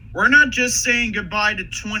we're not just saying goodbye to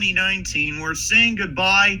 2019. We're saying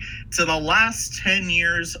goodbye to the last 10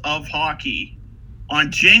 years of hockey.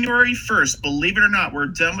 On January 1st, believe it or not, we're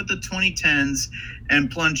done with the 2010s and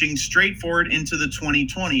plunging straight forward into the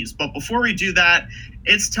 2020s. But before we do that,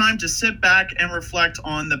 it's time to sit back and reflect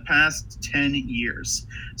on the past 10 years.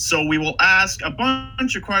 So we will ask a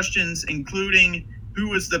bunch of questions, including who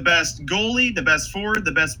was the best goalie, the best forward,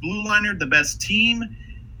 the best blue liner, the best team.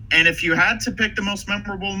 And if you had to pick the most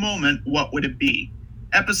memorable moment, what would it be?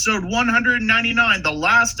 Episode 199, the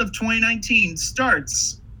last of 2019,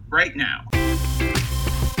 starts right now.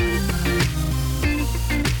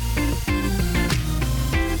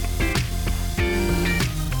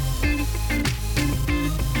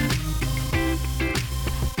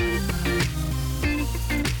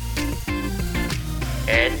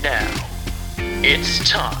 And now, it's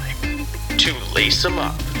time to lace them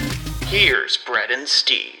up. Here's Brett and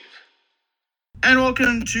Steve. And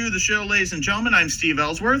welcome to the show, ladies and gentlemen. I'm Steve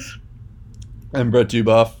Ellsworth. I'm Brett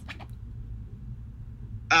Duboff.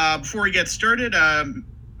 Before we get started,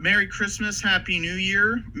 Merry Christmas, Happy New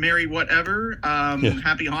Year, Merry whatever,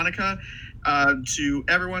 Happy Hanukkah to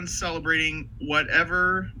everyone celebrating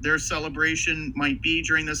whatever their celebration might be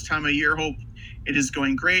during this time of year. Hope it is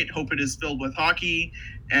going great. Hope it is filled with hockey,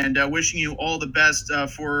 and wishing you all the best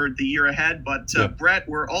for the year ahead. But Brett,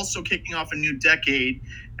 we're also kicking off a new decade.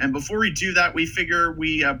 And before we do that, we figure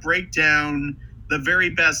we break down the very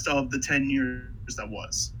best of the 10 years that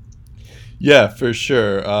was. Yeah, for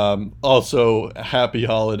sure. Also, happy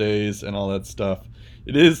holidays and all that stuff.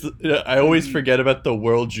 It is. I always forget about the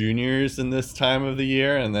World Juniors in this time of the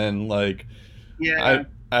year, and then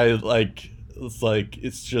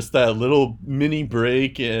it's just that little mini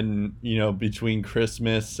break between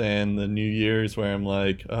Christmas and the New Year's where I'm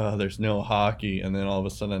like, oh, there's no hockey, and then all of a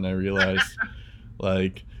sudden I realize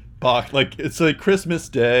it's like Christmas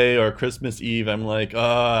Day or Christmas Eve. I'm like, oh,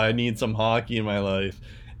 I need some hockey in my life.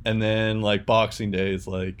 And then Boxing Day is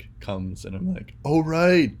comes and I'm like, oh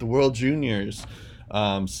right, the World Juniors.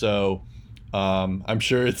 So I'm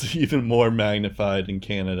sure it's even more magnified in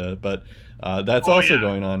Canada, but that's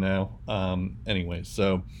going on now. Anyway,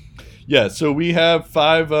 so we have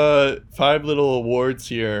five little awards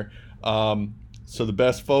here. So the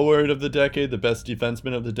best forward of the decade, the best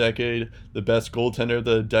defenseman of the decade, the best goaltender of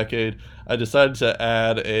the decade. I decided to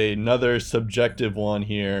add another subjective one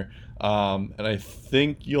here. And I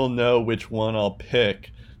think you'll know which one I'll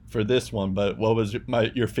pick for this one. But what was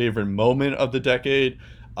your favorite moment of the decade?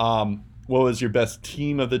 What was your best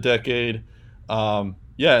team of the decade? And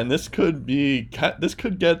this could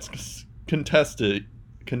get contested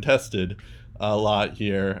a lot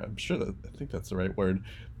here. I think that's the right word.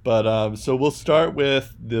 But so we'll start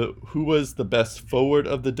with who was the best forward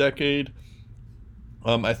of the decade.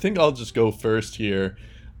 I think I'll just go first here.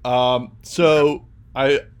 So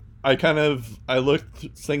I looked,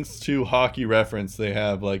 thanks to Hockey Reference, they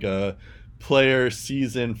have a player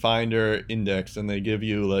season finder index, and they give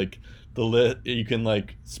you the lit. You can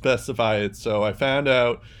specify it. So I found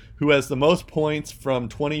out who has the most points from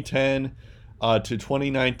 2010 to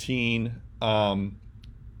 2019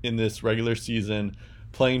 in this regular season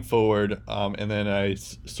playing forward, and then I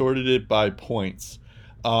sorted it by points.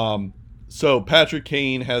 So Patrick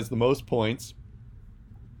Kane has the most points.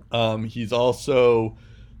 He's also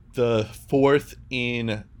the fourth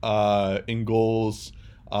in goals.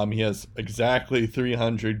 He has exactly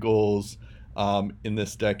 300 goals in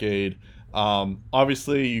this decade.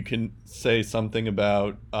 Obviously, you can say something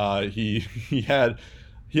about he had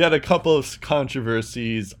a couple of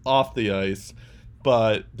controversies off the ice,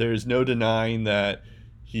 but there's no denying that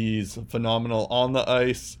he's phenomenal on the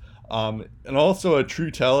ice. And also a true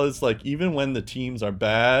tell is even when the teams are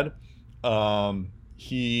bad,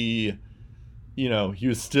 he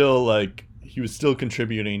was still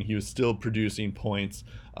contributing. He was still producing points.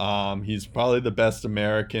 He's probably the best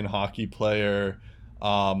American hockey player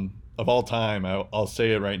of all time. I'll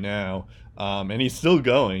say it right now. And he's still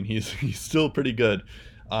going. He's still pretty good.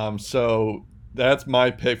 So that's my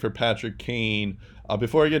pick for Patrick Kane.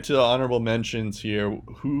 Before I get to the honorable mentions here,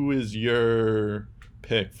 who is your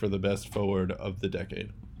pick for the best forward of the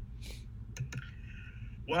decade?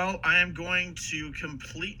 Well, I am going to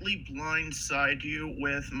completely blindside you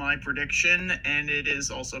with my prediction, and it is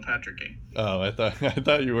also Patrick Kane. Oh, I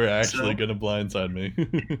thought you were actually going to blindside me.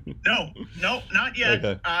 No, not yet.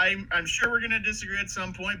 Okay. I'm sure we're going to disagree at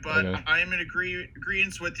some point, but okay. I am in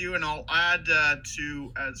agreement with you, and I'll add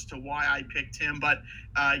as to why I picked him. But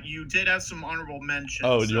you did have some honorable mentions.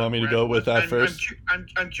 Oh, do you want me to go with that first?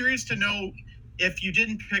 I'm curious to know, if you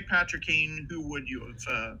didn't pick Patrick Kane, who would you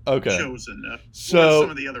have chosen? So some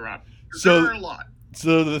of the other options? There are a lot.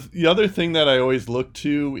 So the other thing that I always look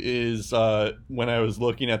to is when I was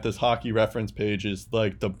looking at this hockey reference page is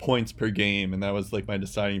like the points per game, and that was like my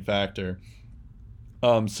deciding factor.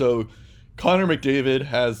 So Connor McDavid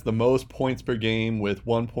has the most points per game with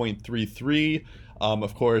 1.33.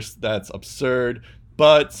 Of course, that's absurd.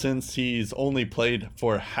 But since he's only played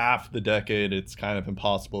for half the decade, it's kind of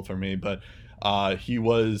impossible for me. But he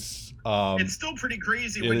was. It's still pretty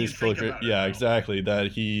crazy when you think about it. Yeah, exactly.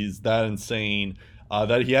 That he's that insane.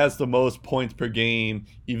 That he has the most points per game,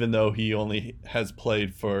 even though he only has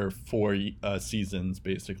played for 4 seasons,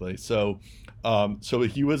 basically. So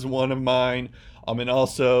he was one of mine. And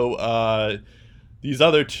also these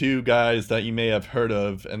other two guys that you may have heard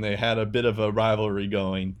of, and they had a bit of a rivalry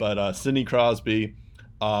going. But Sidney Crosby,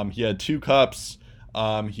 he had 2 cups.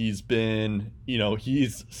 He's been,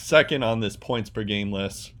 he's second on this points per game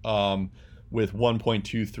list with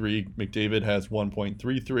 1.23. McDavid has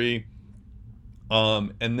 1.33.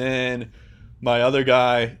 And then my other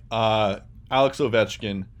guy, Alex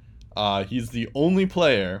Ovechkin, he's the only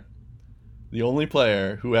player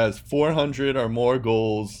who has 400 or more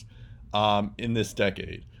goals in this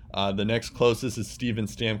decade. The next closest is Steven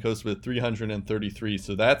Stamkos with 333.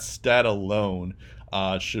 So that stat alone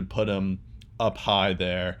should put him up high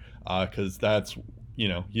there, because that's,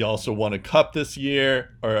 he also won a cup this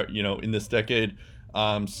year, or in this decade.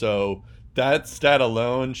 So that stat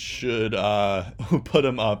alone should put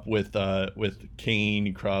him up with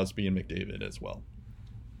Kane, Crosby, and McDavid as well.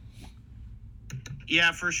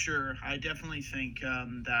 Yeah, for sure. I definitely think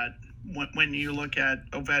that when you look at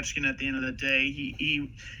Ovechkin at the end of the day,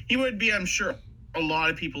 he would be, I'm sure, a lot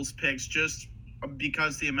of people's picks just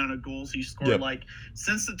because the amount of goals he scored. Yep. Like,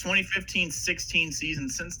 since the 2015-16 season,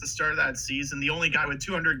 since the start of that season, the only guy with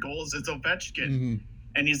 200 goals is Ovechkin. Mm-hmm.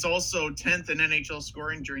 And he's also 10th in NHL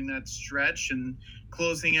scoring during that stretch and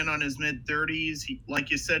closing in on his mid-30s. Like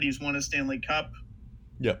you said, he's won a Stanley Cup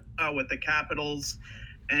with the Capitals.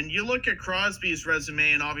 And you look at Crosby's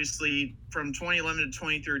resume, and obviously from 2011 to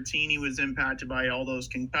 2013, he was impacted by all those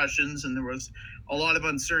concussions, and there was a lot of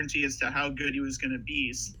uncertainty as to how good he was going to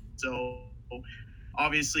be. So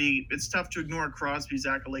obviously it's tough to ignore Crosby's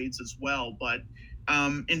accolades as well. But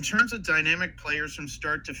in terms of dynamic players from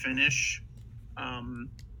start to finish,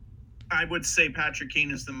 I would say Patrick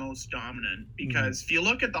Kane is the most dominant, because if you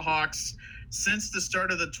look at the Hawks since the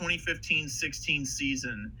start of the 2015-16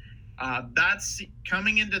 season, that's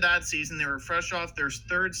coming into that season, they were fresh off their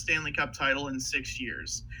 3rd Stanley Cup title in 6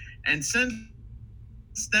 years. And since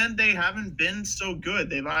then, they haven't been so good.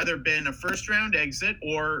 They've either been a first round exit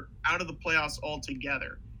or out of the playoffs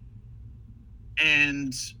altogether.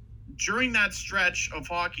 And during that stretch of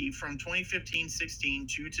hockey from 2015-16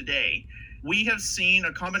 to today, we have seen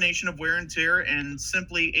a combination of wear and tear and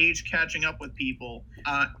simply age catching up with people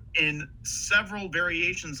in several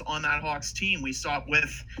variations on that Hawks team. We saw it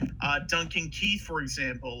with Duncan Keith, for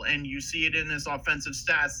example, and you see it in his offensive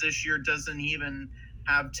stats. This year doesn't even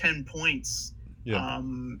have 10 points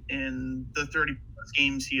in the 30 plus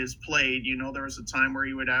games he has played. There was a time where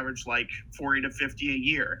he would average like 40 to 50 a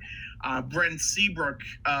year. Brent Seabrook,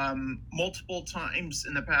 multiple times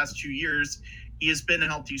in the past 2 years, he has been a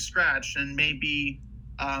healthy scratch, and maybe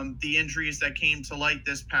the injuries that came to light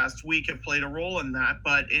this past week have played a role in that.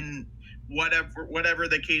 But in whatever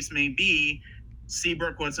the case may be,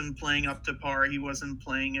 Seabrook wasn't playing up to par. He wasn't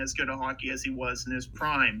playing as good a hockey as he was in his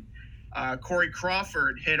prime. Corey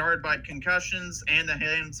Crawford hit hard by concussions and the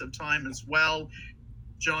hands of time as well.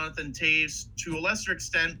 Jonathan Toews, to a lesser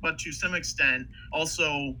extent, but to some extent,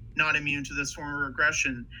 also not immune to this form of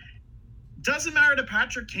regression. Doesn't matter to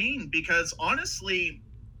Patrick Kane, because honestly,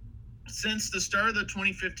 since the start of the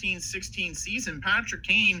 2015-16 season, Patrick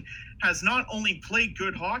Kane has not only played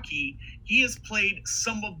good hockey, he has played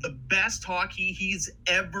some of the best hockey he's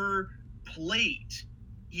ever played.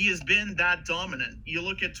 He has been that dominant. You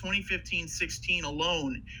look at 2015-16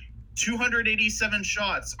 alone, 287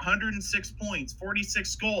 shots, 106 points,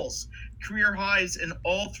 46 goals, career highs in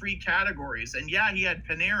all 3 categories. And yeah, he had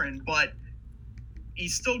Panarin, but he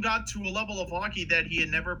still got to a level of hockey that he had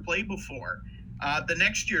never played before. The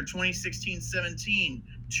next year, 2016-17,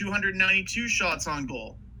 292 shots on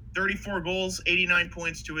goal, 34 goals, 89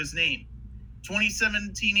 points to his name.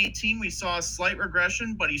 2017-18, we saw a slight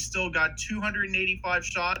regression, but he still got 285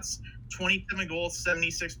 shots, 27 goals,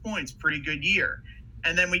 76 points. Pretty good year.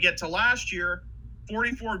 And then we get to last year,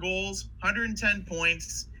 44 goals, 110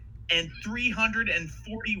 points, and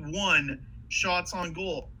 341 shots on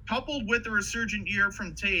goal, coupled with the resurgent year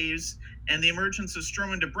from Toews and the emergence of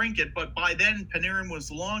Stroman to Brinkett. But by then, Panarin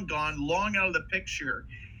was long gone, long out of the picture.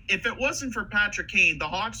 If it wasn't for Patrick Kane, the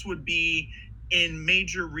Hawks would be in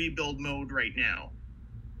major rebuild mode right now.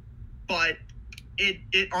 but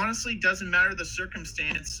it honestly doesn't matter the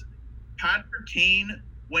circumstance. Patrick Kane,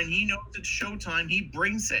 when he knows it's showtime, he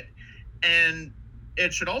brings it. And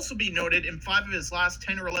it should also be noted, in 5 of his last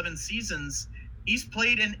 10 or 11 seasons, he's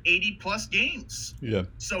played in 80-plus games. Yeah.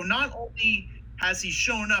 So not only has he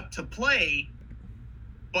shown up to play,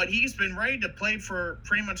 but he's been ready to play for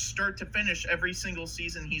pretty much start to finish every single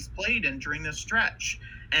season he's played in during this stretch.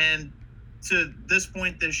 And to this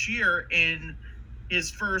point this year, in his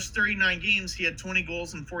first 39 games, he had 20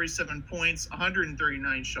 goals and 47 points,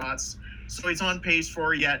 139 shots. So he's on pace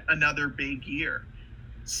for yet another big year.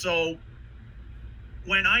 So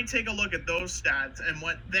when I take a look at those stats and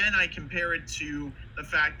then I compare it to the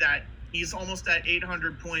fact that he's almost at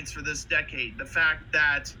 800 points for this decade, the fact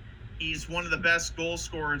that he's one of the best goal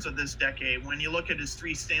scorers of this decade, when you look at his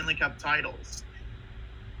 3 Stanley Cup titles,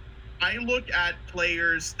 I look at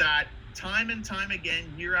players that time and time again,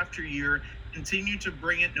 year after year, continue to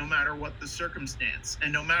bring it no matter what the circumstance.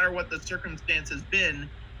 And no matter what the circumstance has been,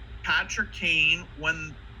 Patrick Kane,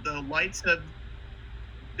 when the lights have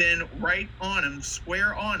been right on him,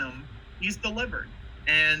 square on him, he's delivered.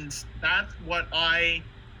 And that's what I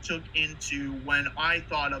took into when I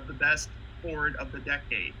thought of the best forward of the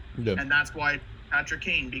decade. Yep. And that's why Patrick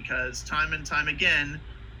Kane, because time and time again,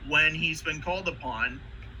 when he's been called upon,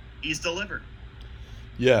 he's delivered.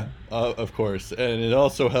 Yeah, of course. And it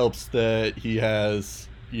also helps that he has,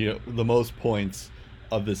 the most points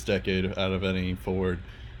of this decade out of any forward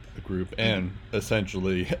group, and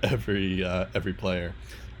essentially every player.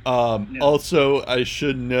 Also, I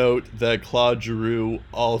should note that Claude Giroux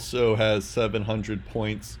also has 700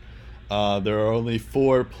 points. There are only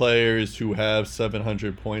 4 players who have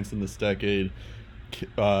 700 points in this decade,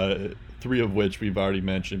 3 of which we've already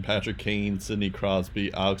mentioned: Patrick Kane, Sidney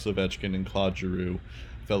Crosby, Alex Ovechkin, and Claude Giroux.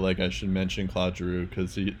 Felt like I should mention Claude Giroux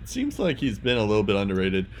because it seems like he's been a little bit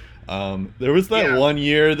underrated. There was that one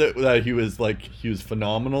year that he was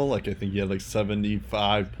phenomenal. Like, I think he had like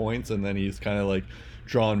 75 points, and then he's kind of like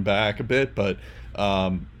drawn back a bit. But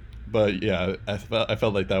yeah, I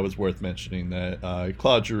felt like that was worth mentioning. That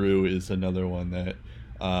Claude Giroux is another one that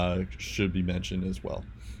should be mentioned as well.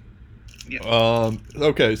 Yeah.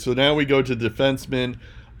 Okay, so now we go to defensemen.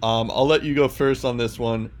 I'll let you go first on this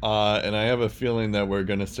one, and I have a feeling that we're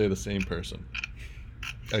going to say the same person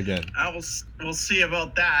again. We'll see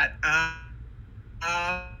about that.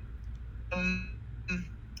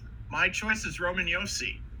 My choice is Roman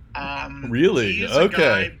Josi. Really?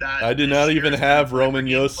 Okay. I did not even have Roman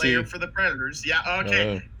Josi for the Predators. Yeah.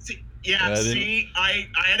 Okay. I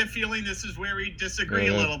had a feeling this is where we disagree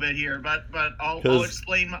a little bit here, but I'll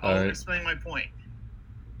explain my point.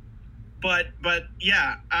 But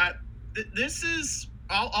yeah, this is.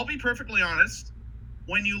 I'll be perfectly honest.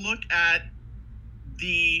 When you look at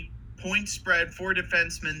the point spread for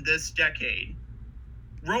defensemen this decade,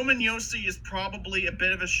 Roman Josi is probably a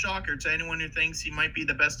bit of a shocker to anyone who thinks he might be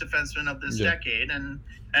the best defenseman of this decade, and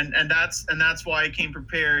that's why I came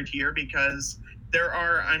prepared here, because there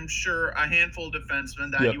are, I'm sure, a handful of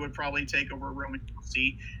defensemen that you would probably take over Roman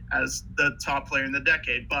Josi as the top player in the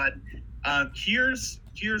decade. But here's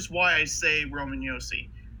why I say Roman Josi.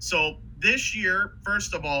 So this year,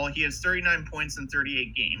 first of all, he has 39 points in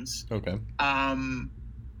 38 games. Okay. I'm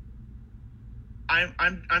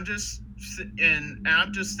just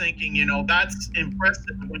thinking, that's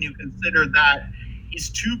impressive when you consider that he's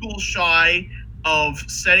 2 goals shy of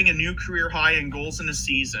setting a new career high in goals in a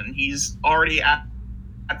season. He's already at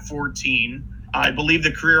 14. I believe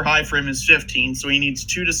the career high for him is 15, so he needs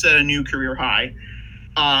 2 to set a new career high.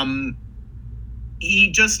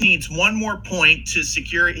 He just needs 1 more point to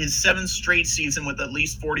secure his 7th straight season with at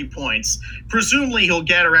least 40 points. Presumably he'll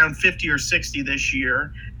get around 50 or 60 this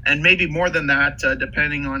year, and maybe more than that,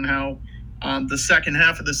 depending on how the second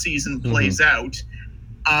half of the season plays out.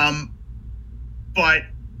 But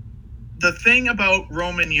the thing about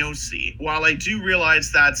Roman Josi, while I do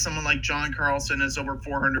realize that someone like John Carlson is over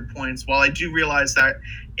 400 points, while I do realize that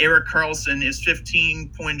Erik Karlsson is 15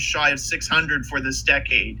 points shy of 600 for this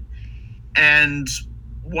decade, and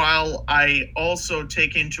while I also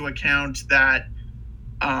take into account that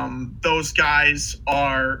those guys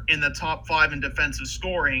are in the top 5 in defensive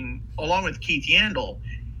scoring, along with Keith Yandel,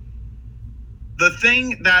 the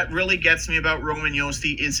thing that really gets me about Roman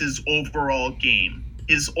Josi is his overall game.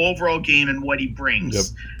 His overall game and what he brings. Yep.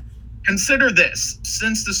 Consider this.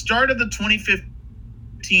 Since the start of the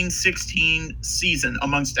 2015-16 season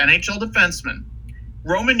amongst NHL defensemen,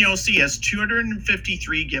 Roman Josi has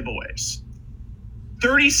 253 giveaways.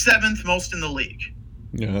 37th most in the league.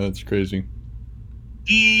 Yeah, that's crazy.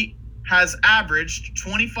 He has averaged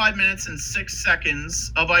 25 minutes and 6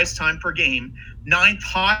 seconds of ice time per game, 9th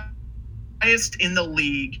highest in the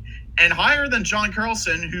league and higher than John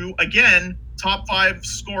Carlson, who, again, top 5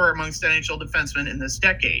 scorer amongst NHL defensemen in this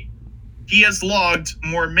decade. He has logged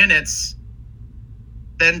more minutes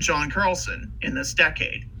than John Carlson in this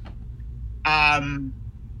decade.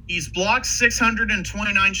 He's blocked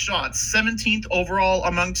 629 shots, 17th overall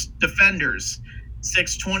amongst defenders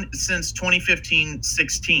since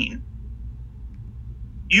 2015-16.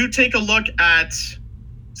 You take a look at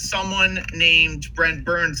someone named Brent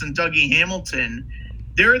Burns and Dougie Hamilton.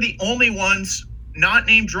 They're the only ones not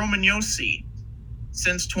named Roman Josi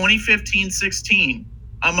since 2015-16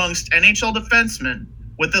 amongst NHL defensemen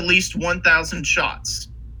with at least 1,000 shots.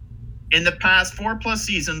 In the past 4+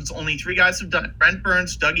 seasons, only 3 guys have done it. Brent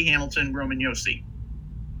Burns, Dougie Hamilton, Roman Josi.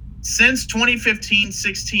 Since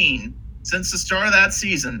 2015-16, since the start of that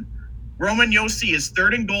season, Roman Josi is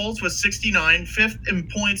 3rd in goals with 69, 5th in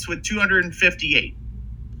points with 258.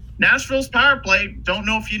 Nashville's power play, don't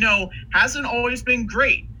know if you know, hasn't always been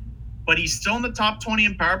great, but he's still in the top 20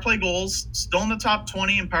 in power play goals, still in the top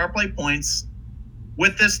 20 in power play points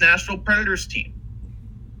with this Nashville Predators team.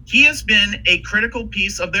 He has been a critical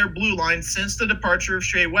piece of their blue line since the departure of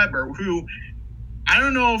Shea Weber, who, I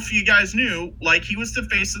don't know if you guys knew, like, he was the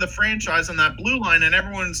face of the franchise on that blue line, and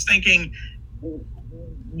everyone's thinking,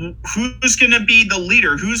 who's going to be the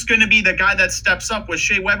leader? Who's going to be the guy that steps up with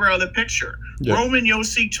Shea Weber out of the picture? Yep. Roman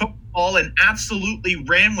Josi took the ball and absolutely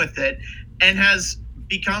ran with it and has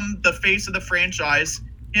become the face of the franchise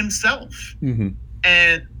himself. Mm-hmm.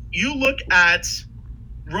 And you look at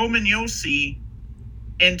Roman Josi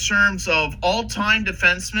in terms of all-time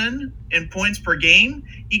defensemen in points per game,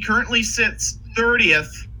 he currently sits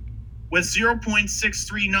 30th with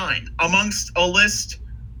 0.639 amongst a list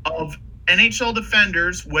of NHL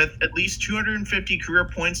defenders with at least 250 career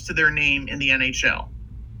points to their name in the NHL.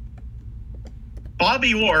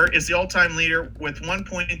 Bobby Orr is the all-time leader with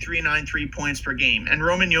 1.393 points per game, and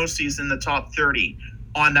Roman Josi is in the top 30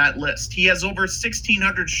 on that list. He has over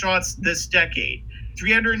 1,600 shots this decade,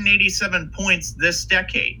 387 points this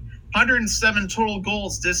decade, 107 total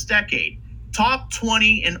goals this decade, top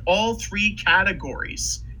 20 in all 3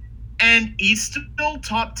 categories. And he's still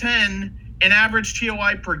top 10 in average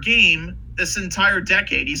TOI per game this entire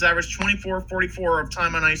decade. He's averaged 24.44 of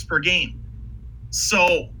time on ice per game.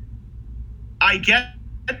 So I get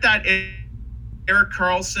that Erik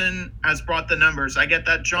Karlsson has brought the numbers. I get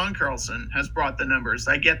that John Carlson has brought the numbers.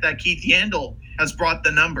 I get that Keith Yandel has brought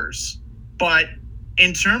the numbers. But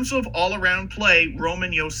in terms of all-around play,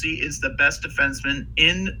 Roman Josi is the best defenseman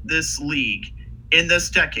in this league in this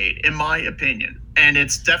decade, in my opinion. And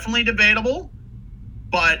it's definitely debatable,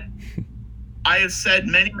 but I have said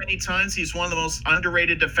many, many times he's one of the most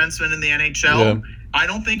underrated defensemen in the NHL. Yeah. I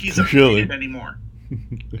don't think he's underrated anymore.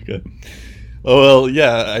 Okay. Oh, well,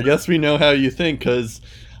 yeah, I guess we know how you think, because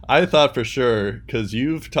I thought for sure, because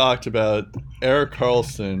you've talked about Erik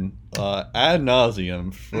Karlsson ad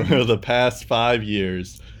nauseum for the past 5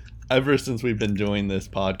 years, ever since we've been doing this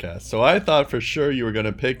podcast. So I thought for sure you were going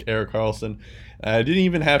to pick Erik Karlsson. I didn't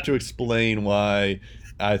even have to explain why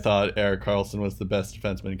I thought Erik Karlsson was the best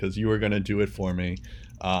defenseman, because you were going to do it for me.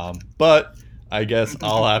 But I guess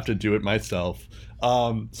I'll have to do it myself.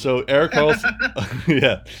 So Erik Karlsson,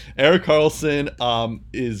 yeah, Erik Karlsson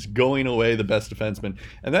is going away the best defenseman,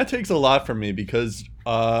 and that takes a lot from me, because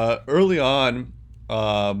early on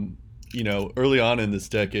in this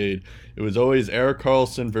decade, it was always Erik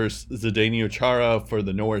Karlsson versus Zdeno Chara for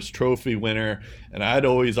the Norris Trophy winner, and I'd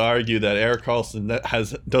always argue that Erik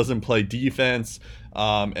Karlsson doesn't play defense,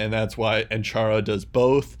 and that's why, and Chara does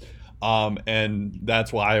both, and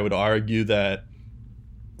that's why I would argue that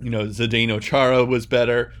Zdeno Chara was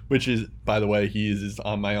better, which is, by the way, he is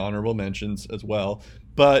on my honorable mentions as well.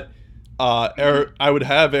 But I would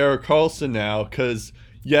have Erik Karlsson now, because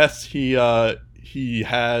yes, he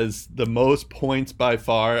has the most points by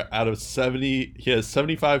far out of 70. He has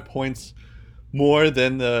 75 points more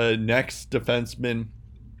than the next defenseman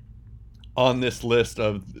on this list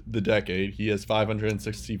of the decade. He has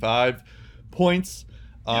 565 points,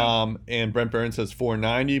 and Brent Burns has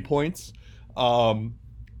 490 points.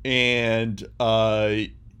 Yes,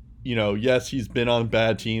 he's been on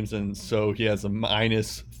bad teams, and so he has a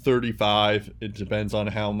minus 35. It depends on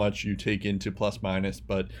how much you take into plus minus,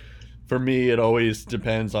 but for me, it always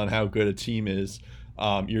depends on how good a team is,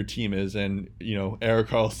 your team is. And, Erik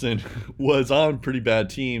Karlsson was on pretty bad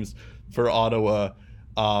teams for Ottawa.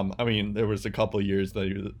 There was a couple of years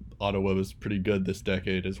that Ottawa was pretty good this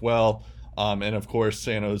decade as well. And of course,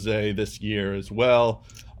 San Jose this year as well.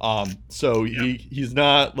 So he's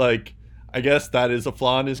not, like, I guess that is a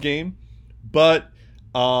flaw in his game, but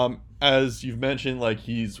as you've mentioned, like,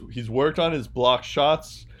 he's worked on his block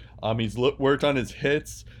shots. He's worked on his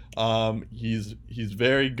hits. He's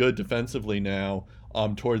very good defensively now.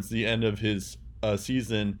 Towards the end of his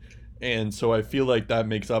season, and so I feel like that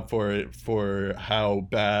makes up for it for how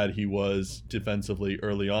bad he was defensively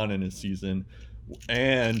early on in his season.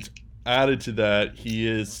 And added to that, he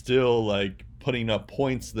is still like putting up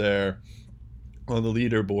points there on the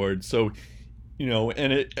leaderboard. So,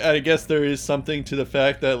 and I guess there is something to the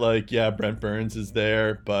fact that, like, yeah, Brent Burns is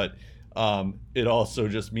there, but it also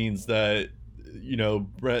just means that,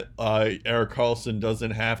 Erik Karlsson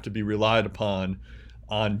doesn't have to be relied upon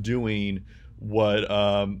on doing what,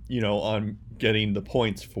 on getting the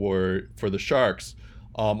points for the Sharks.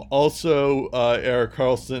 Also, Erik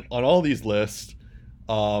Karlsson on all these lists,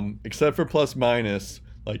 except for plus minus,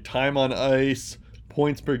 like time on ice,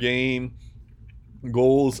 points per game,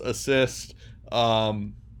 goals, assists,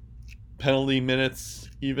 penalty minutes,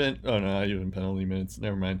 even. Oh, no, not even penalty minutes.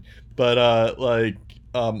 Never mind. But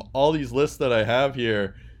all these lists that I have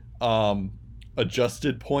here,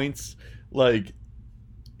 adjusted points, like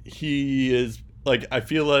he is like, I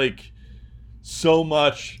feel like so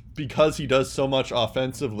much because he does so much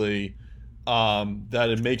offensively, that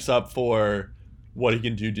it makes up for what he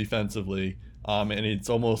can do defensively. And it's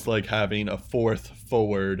almost like having a fourth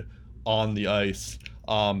forward on the ice.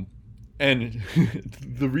 And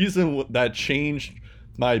the reason that changed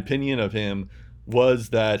my opinion of him was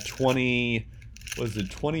that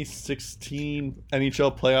 2016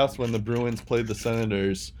 NHL playoffs when the Bruins played the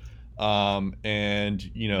Senators. And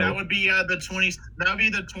that would be the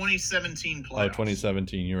 2017 playoffs. Oh,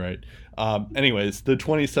 2017, you're right. Anyways, the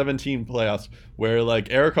 2017 playoffs where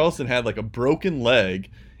like Erik Karlsson had like a broken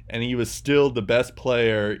leg and he was still the best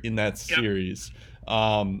player in that series.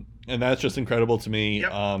 And that's just incredible to me.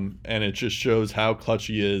 Yep. And it just shows how clutch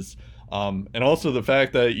he is. And also the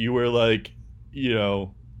fact that you were like,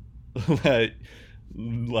 that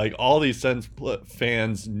like all these Sens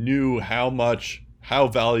fans knew how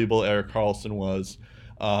valuable Erik Karlsson was.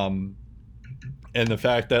 And the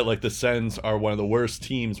fact that like the Sens are one of the worst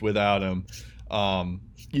teams without him.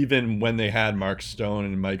 Even when they had Mark Stone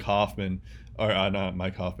and Mike Hoffman, or not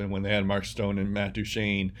Mike Hoffman, when they had Mark Stone and Matt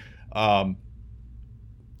Duchene, like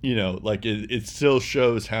it still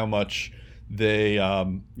shows how much they,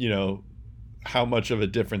 how much of a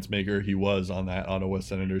difference maker he was on that Ottawa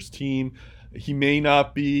Senators team. He may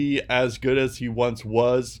not be as good as he once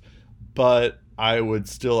was, but I would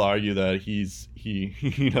still argue that he's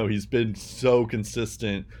been so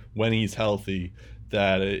consistent when he's healthy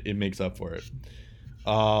that it makes up for it.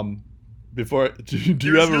 Before, do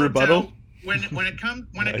you have a rebuttal? Doubt. When it comes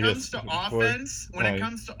to offense,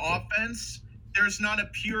 there's not a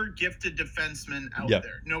pure gifted defenseman out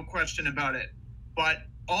there, no question about it. But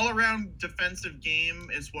all around defensive game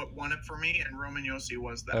is what won it for me, and Roman Josi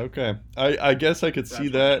was that. Okay, I guess I could see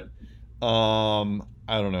that.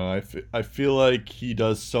 I don't know. I feel like he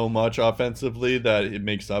does so much offensively that it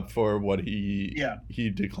makes up for what he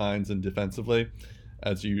declines in defensively,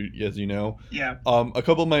 as you know. Yeah. A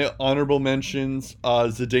couple of my honorable mentions.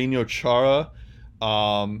 Zdeno Chara.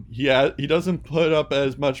 He doesn't put up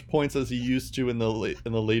as much points as he used to in the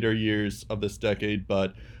later years of this decade,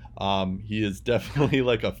 but he is definitely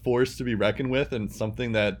like a force to be reckoned with, and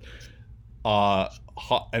something that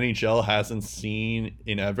NHL hasn't seen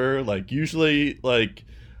in ever. Like usually like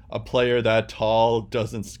a player that tall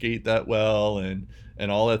doesn't skate that well and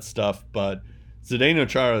all that stuff, but Zdeno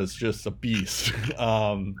Chara is just a beast.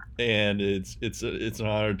 And it's an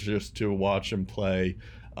honor just to watch him play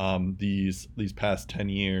these past 10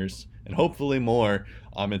 years and hopefully more.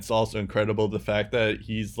 It's also incredible the fact that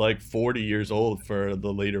he's like 40 years old for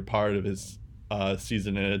the later part of his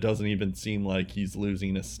season, and it doesn't even seem like he's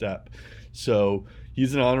losing a step. So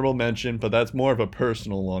he's an honorable mention, but that's more of a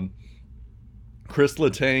personal one. Chris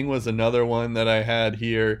Letang was another one that I had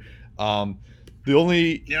here. The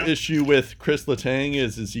only issue with Chris Letang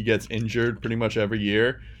is he gets injured pretty much every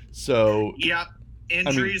year. So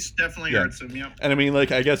injuries definitely hurts him. Yeah, and I mean,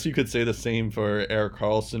 like, I guess you could say the same for Erik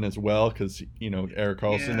Karlsson as well, because Erik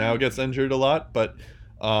Karlsson now gets injured a lot. But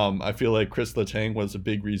I feel like Chris Letang was a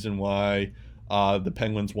big reason why the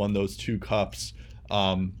Penguins won those two cups.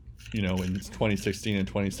 In 2016 and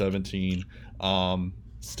 2017.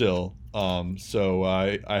 Still. So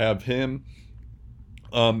I have him.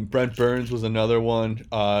 Brent Burns was another one,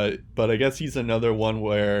 but I guess he's another one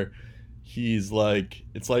where he's like,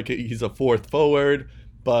 it's like he's a fourth forward,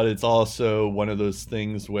 but it's also one of those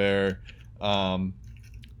things where,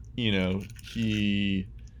 he's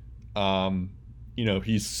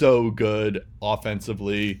so good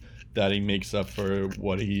offensively that he makes up for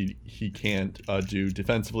what he can't do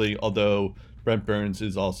defensively. Although Brent Burns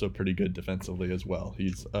is also pretty good defensively as well.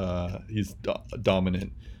 He's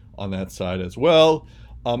dominant on that side as well.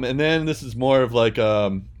 And then this is more of like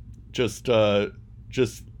just I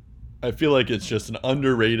feel like it's just an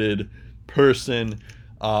underrated person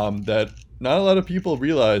that not a lot of people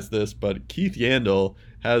realize this, but Keith Yandel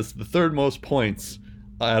has the third most points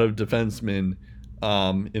out of defensemen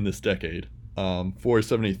in this decade.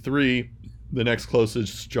 473. The next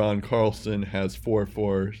closest, John Carlson, has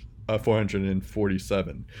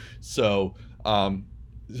 447. So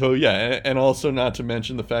yeah, and also not to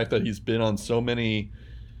mention the fact that he's been on so many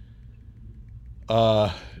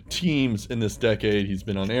teams in this decade. He's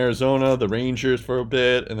been on Arizona, the Rangers for a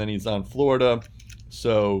bit, and then he's on Florida.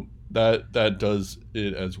 So that does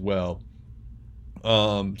it as well.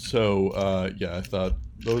 Yeah, I thought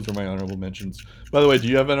those are my honorable mentions. By the way, do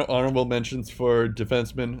you have an honorable mentions for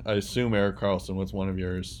defensemen? I assume Erik Karlsson was one of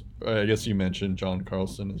yours. I guess you mentioned John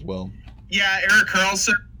Carlson as well. Yeah, Erik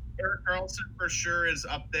Karlsson. Erik Karlsson for sure is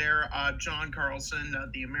up there. John Carlson,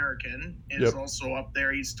 the American, is also up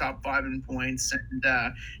there. He's top 5 in points. And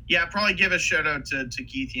yeah, probably give a shout out to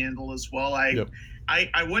Keith Yandel as well. I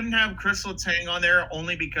wouldn't have Chris Letang on there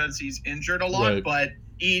only because he's injured a lot, but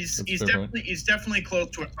he's definitely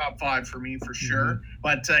close to a top 5 for me for sure. Mm-hmm.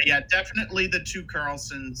 But yeah, definitely the two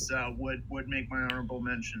Carlsons would make my honorable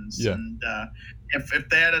mentions. Yeah. And if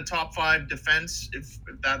they had a top 5 defense, if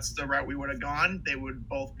that's the route we would have gone, they would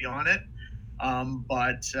both be on it.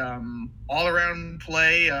 But all around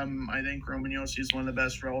play, I think Roman Josi is one of the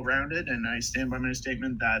best well-rounded, and I stand by my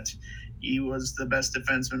statement that he was the best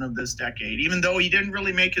defenseman of this decade, even though he didn't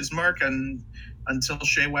really make his mark until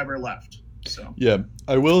Shea Weber left. So yeah,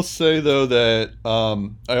 I will say though that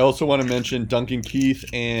I also want to mention Duncan Keith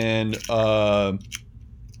and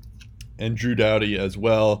Drew Doughty as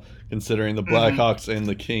well, considering the Blackhawks and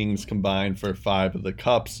the Kings combined for 5 of the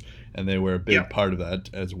cups, and they were a big part of that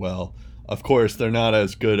as well. Of course, they're not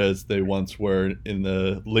as good as they once were in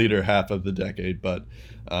the later half of the decade, but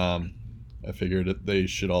I figured that they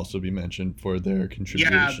should also be mentioned for their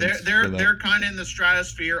contributions. Yeah, they're kind of in the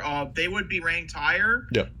stratosphere of they would be ranked higher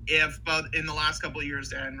if in the last couple of years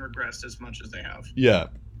they hadn't regressed as much as they have. Yeah.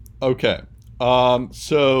 Okay.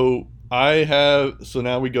 So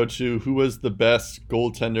now we go to who was the best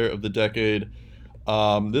goaltender of the decade.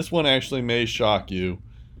 This one actually may shock you.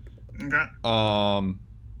 Okay.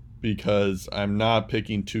 Because I'm not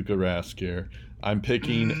picking Tuukka Rask here. I'm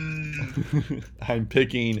picking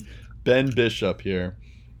Ben Bishop here.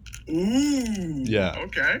 Ooh. Yeah.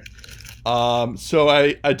 Okay. So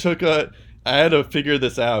I had to figure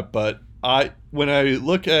this out, but when I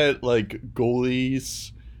look at like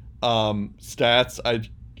goalies stats, I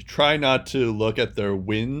try not to look at their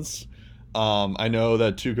wins. I know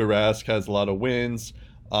that Tuukka Rask has a lot of wins,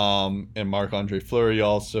 and Marc-Andre Fleury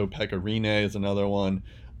also. Pekka Rinne is another one.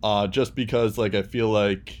 Just because like I feel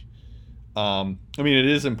like I mean it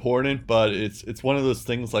is important, but it's one of those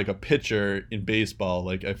things like a pitcher in baseball.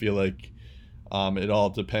 Like I feel like it all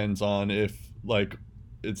depends on if like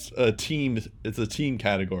it's a team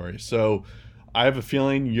category. So I have a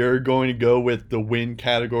feeling you're going to go with the win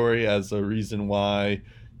category as a reason why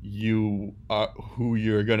you are who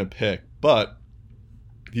you're going to pick. But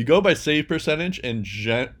if you go by save percentage and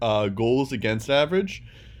goals against average,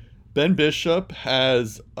 Ben Bishop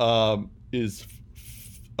is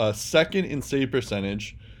second in save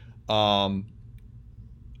percentage. He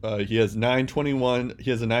has 921.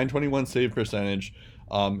 He has a 921 save percentage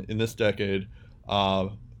in this decade.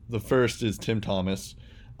 The first is Tim Thomas,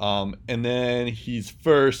 and then he's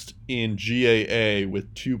first in GAA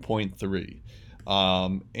with 2.3.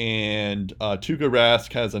 And Tuukka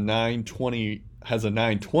Rask has a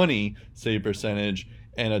 920 save percentage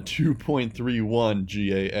and a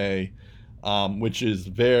 2.31 GAA, which is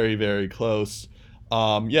very, very close.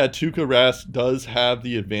 Tuukka Rask does have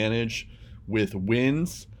the advantage with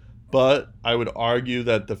wins, but I would argue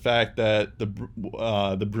that the fact that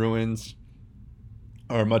the Bruins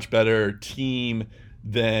are a much better team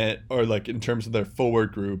or like in terms of their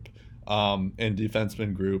forward group and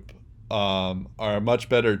defenseman group, are a much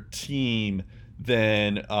better team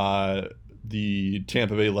than the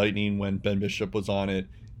Tampa Bay Lightning when Ben Bishop was on it,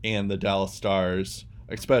 and the Dallas Stars,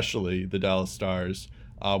 especially the Dallas Stars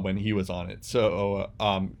when he was on it. So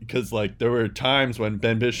because like there were times when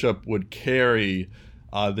Ben Bishop would carry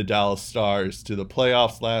the Dallas Stars to the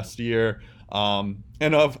playoffs last year, and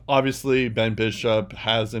obviously Ben Bishop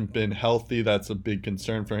hasn't been healthy. That's a big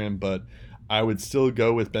concern for him, but I would still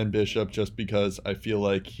go with Ben Bishop just because I feel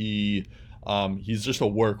like he's just a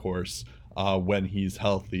workhorse when he's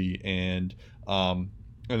healthy, and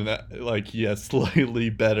that, like he has slightly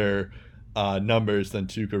better numbers than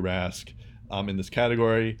Tuukka Rask in this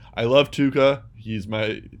category. I love Tuca. He's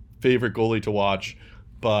my favorite goalie to watch,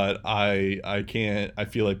 but I can't. I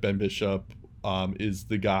feel like Ben Bishop is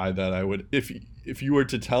the guy that I would, if you were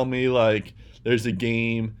to tell me like there's a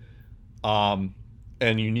game, and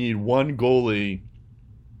you need one goalie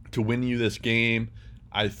to win you this game,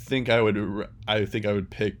 I think I would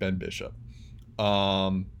pick Ben Bishop.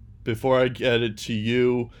 Before I get it to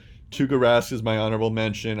you, Tuukka Rask is my honorable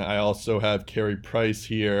mention. I also have Carey Price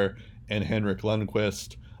here and Henrik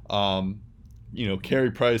Lundqvist.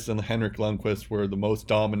 Carey Price and Henrik Lundqvist were the most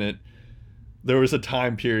dominant. There was a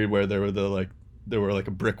time period where they were like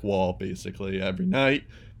a brick wall basically every night.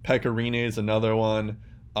 Pekka Rinne is another one,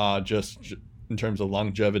 just in terms of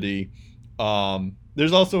longevity.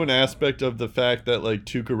 There's also an aspect of the fact that like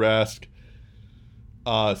Tuukka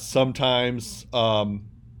Rask, sometimes,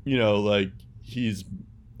 like he's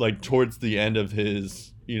like towards the end of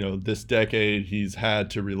his, this decade, he's had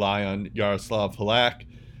to rely on Yaroslav Halak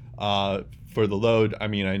for the load. I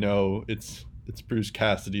mean, I know it's Bruce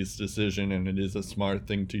Cassidy's decision and it is a smart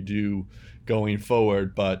thing to do going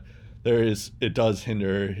forward, but it does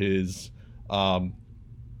hinder his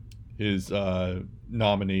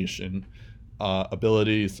nomination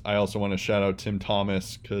abilities. I also want to shout out Tim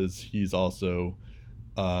Thomas because he's also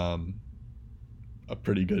a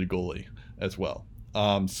pretty good goalie as well.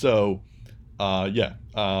 I'm going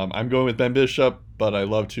with Ben Bishop, but I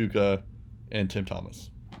love Tuukka and Tim Thomas.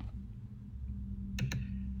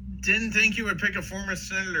 Didn't think you would pick a former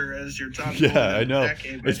Senator as your top. Yeah, I know.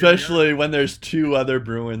 Decade, especially when there's two other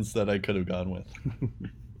Bruins that I could have gone with.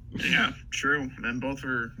 Yeah, true. And both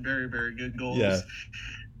were very, very good goals. Yeah.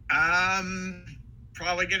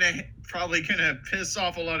 Probably gonna piss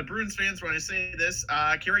off a lot of Bruins fans when I say this.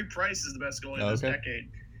 Carey Price is the best goalie in this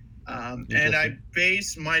decade. And I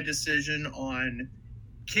base my decision on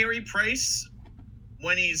Carey Price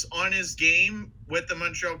when he's on his game with the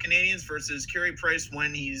Montreal Canadiens versus Carey Price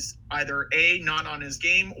when he's either A, not on his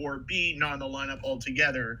game, or B, not in the lineup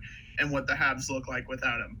altogether, and what the Habs look like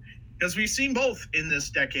without him. Because we've seen both in this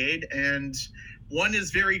decade, and one is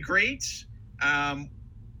very great,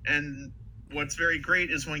 and what's very great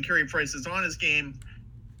is when Carey Price is on his game.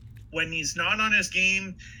 When he's not on his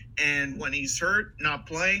game, and when he's hurt, not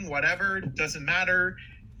playing, whatever, doesn't matter.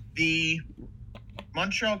 The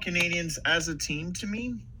Montreal Canadiens as a team, to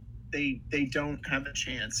me, they don't have a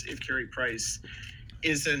chance if Carey Price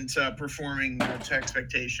isn't performing to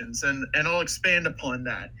expectations. And I'll expand upon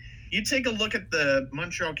that. You take a look at the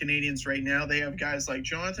Montreal Canadiens right now. They have guys like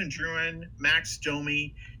Jonathan Drouin, Max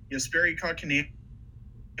Domi, Jesperi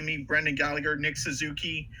Kotkaniemi, Brendan Gallagher, Nick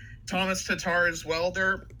Suzuki, Thomas Tatar as well.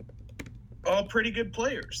 They're all pretty good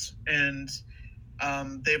players. And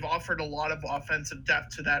they've offered a lot of offensive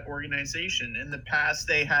depth to that organization. In the past,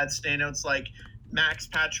 they had standouts like Max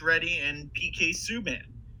Pacioretty and PK Subban.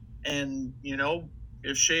 And,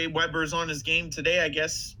 if Shea Weber's on his game today, I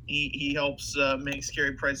guess he helps makes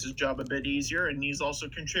Carey Price's job a bit easier, and he's also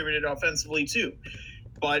contributed offensively too.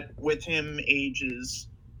 But with him, ages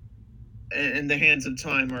and the hands of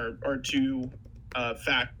time are two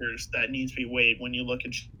factors that need to be weighed when you look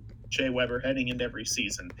at Shea Weber heading into every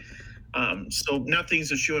season. So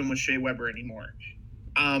nothing's a shoo-in with Shea Weber anymore.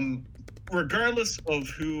 Regardless of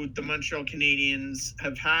who the Montreal Canadiens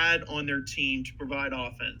have had on their team to provide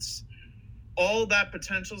offense, all that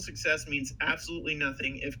potential success means absolutely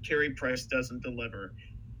nothing if Carey Price doesn't deliver.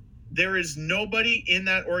 There is nobody in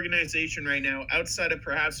that organization right now, outside of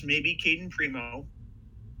perhaps maybe Caden Primo,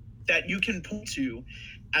 that you can point to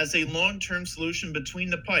as a long-term solution between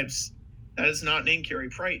the pipes that is not named Carey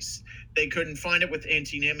Price. They couldn't find it with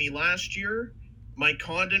Antiniemi last year. Mike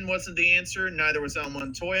Condon wasn't the answer. Neither was Al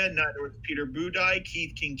Montoya. Neither was Peter Budaj.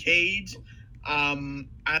 Keith Kincaid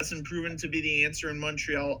hasn't proven to be the answer in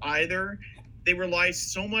Montreal either. They rely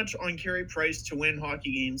so much on Carey Price to win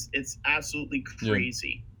hockey games. It's absolutely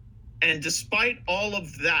crazy. Yeah. And despite all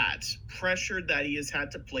of that pressure that he has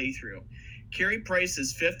had to play through, Carey Price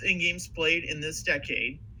is fifth in games played in this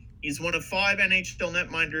decade. He's one of 5 NHL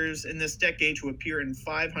netminders in this decade to appear in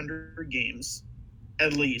 500 games,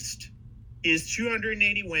 at least. His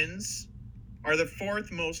 280 wins are the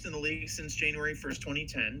 4th most in the league since January 1st,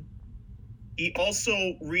 2010. He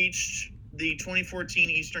also reached the 2014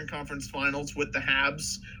 Eastern Conference Finals with the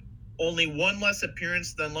Habs. Only one less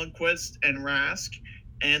appearance than Lundqvist and Rask,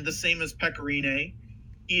 and the same as Pekka Rinne.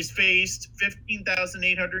 He's faced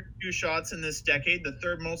 15,802 shots in this decade, the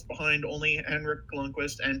 3rd most behind only Henrik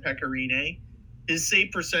Lundqvist and Pekka Rinne. His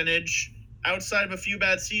save percentage, outside of a few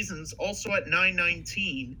bad seasons, also at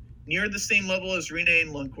 .919, near the same level as Rinne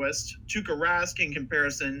and Lundqvist. Tuukka Rask, in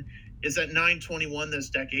comparison, is at 921 this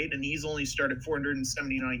decade, and he's only started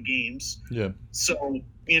 479 games. Yeah. So,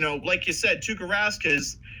 like you said, Tuukka Rask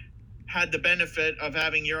has had the benefit of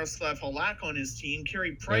having Yaroslav Halak on his team,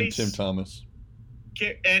 Carey Price. And Tim Thomas.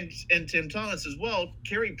 And Tim Thomas as well.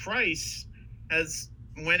 Carey Price has,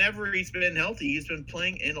 whenever he's been healthy, he's been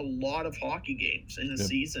playing in a lot of hockey games in a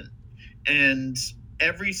season. And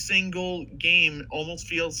every single game almost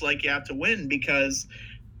feels like you have to win because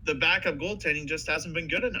the backup goaltending just hasn't been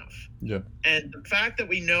good enough. Yeah. And the fact that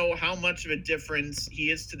we know how much of a difference he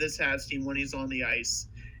is to this Habs team when he's on the ice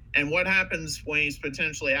and what happens when he's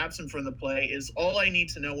potentially absent from the play is all I need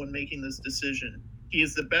to know when making this decision. He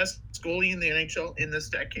is the best goalie in the NHL in this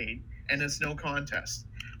decade, and it's no contest.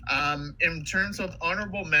 In terms of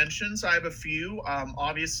honorable mentions, I have a few.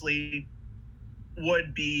 Obviously,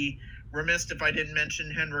 would be remiss if I didn't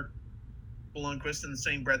mention Henrik Lundqvist in the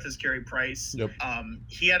same breath as Carey Price. Yep.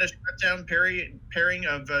 He had a shutdown pairing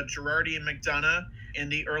of Girardi and McDonough in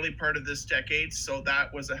the early part of this decade, so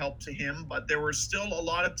that was a help to him. But there were still a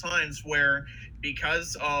lot of times where,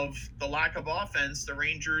 because of the lack of offense, the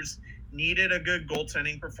Rangers needed a good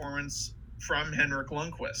goaltending performance from Henrik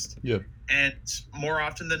Lundqvist. Yep. And more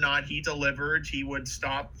often than not, he delivered. He would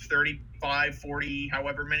stop 35, 40,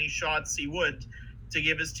 however many shots he would to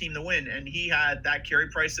give his team the win. And he had that Carey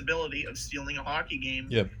Price ability of stealing a hockey game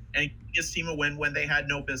and giving his team a win when they had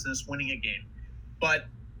no business winning a game. But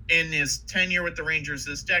in his tenure with the Rangers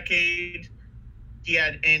this decade, he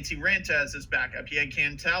had Antti Ranta as his backup. He had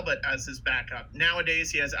Cam Talbot as his backup.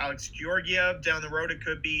 Nowadays, he has Alex Georgiev. Down the road, it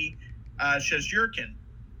could be Shesterkin.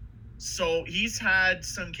 So he's had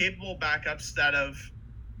some capable backups that have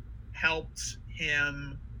helped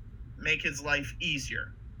him make his life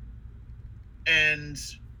easier. And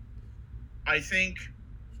I think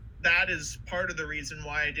that is part of the reason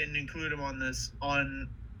why I didn't include him on this on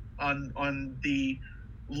the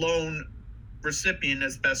lone recipient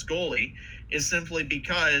as best goalie is simply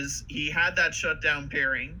because he had that shutdown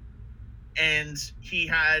pairing and he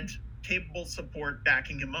had capable support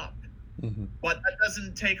backing him up. Mm-hmm. But that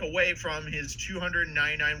doesn't take away from his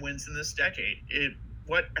 299 wins in this decade.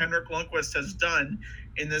 What Henrik Lundqvist has done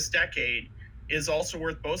in this decade is also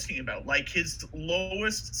worth boasting about. Like, his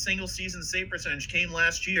lowest single season save percentage came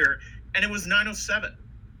last year, and it was .907.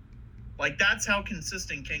 Like, that's how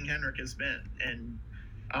consistent King Henrik has been. And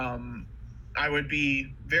I would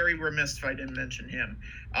be very remiss if I didn't mention him.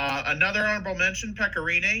 Another honorable mention, Pekka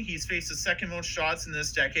Rinne. He's faced the second most shots in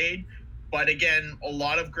this decade. But again, a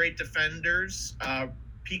lot of great defenders.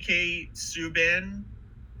 PK Subban,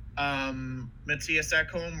 Matthias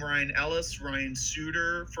Ekholm, Ryan Ellis, Ryan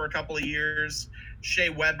Suter for a couple of years, Shea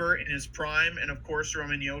Weber in his prime, and of course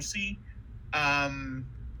Roman Josi.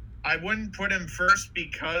 I wouldn't put him first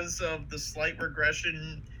because of the slight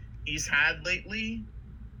regression he's had lately,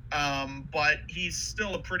 but he's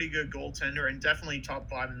still a pretty good goaltender and definitely top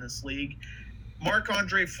 5 in this league.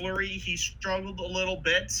 Marc-Andre Fleury, he struggled a little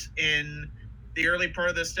bit in the early part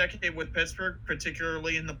of this decade with Pittsburgh,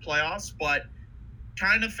 particularly in the playoffs, but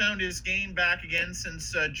kind of found his game back again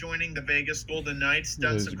since joining the Vegas Golden Knights.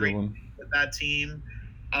 Done some great things with that team.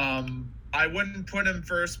 I wouldn't put him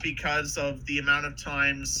first because of the amount of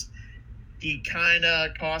times he kind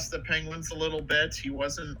of cost the Penguins a little bit. He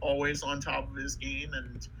wasn't always on top of his game,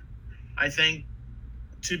 and I think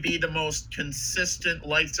to be the most consistent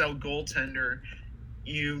lights-out goaltender,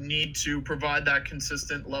 you need to provide that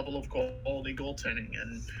consistent level of quality goaltending.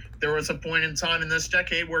 And there was a point in time in this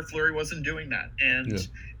decade where Fleury wasn't doing that, and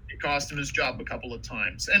it cost him his job a couple of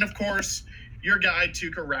times. And, of course, your guy,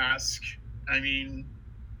 Tuukka Rask, I mean,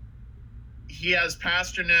 he has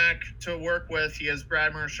Pasternak to work with. He has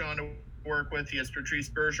Brad Marchand to work with. He has Patrice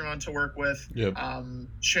Bergeron to work with.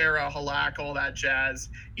 Chara, Halak, all that jazz.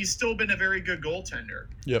 He's still been a very good goaltender.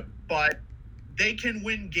 But they can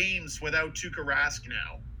win games without Tuukka Rask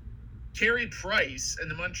now. Carey Price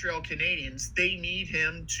and the Montreal Canadiens, they need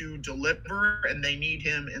him to deliver, and they need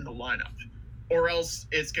him in the lineup. Or else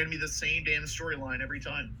it's going to be the same damn storyline every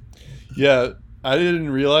time. Yeah, I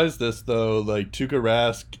didn't realize this, though. Like, Tuukka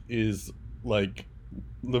Rask is, like,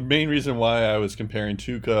 the main reason why I was comparing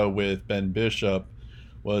Tuukka with Ben Bishop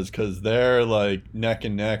was because they're, like, neck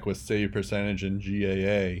and neck with save percentage and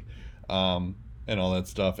GAA and all that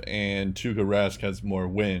stuff. And Tuukka Rask has more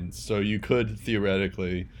wins. So you could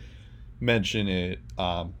theoretically mention it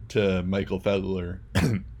to Michael Fedler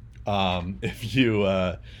if you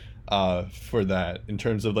for that in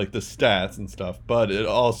terms of, like, the stats and stuff. But it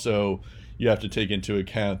also, you have to take into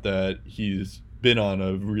account that he's been on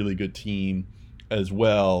a really good team as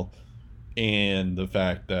well, and the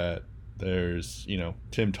fact that there's,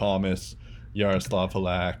 Tim Thomas, Yaroslav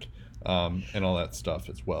Halak, and all that stuff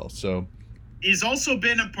as well. So he's also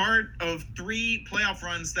been a part of 3 playoff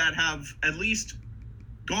runs that have at least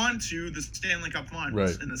gone to the Stanley Cup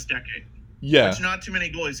Finals in this decade. Yeah. Which not too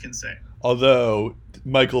many goalies can say. Although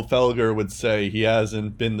Michael Felger would say he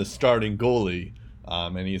hasn't been the starting goalie,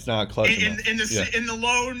 and he's not clutch enough. In the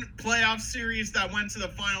lone playoff series that went to the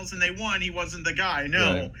finals and they won, he wasn't the guy.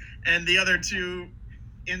 No. Right. And the other 2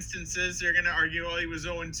 instances, they're going to argue, he was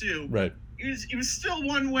 0-2. Right. He was still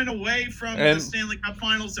 1 win away from the Stanley Cup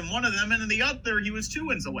Finals in one of them, and in the other, he was 2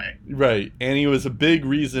 wins away. Right, and he was a big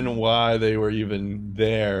reason why they were even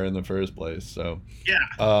there in the first place. So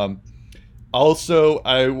yeah. Also,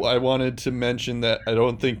 I wanted to mention that I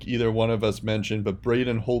don't think either one of us mentioned, but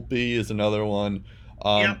Braden Holtby is another one.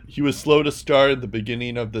 He was slow to start at the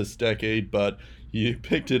beginning of this decade, but he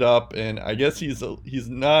picked it up, and I guess he's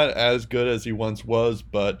not as good as he once was,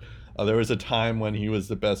 but there was a time when he was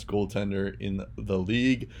the best goaltender in the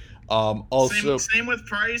league. Also, same with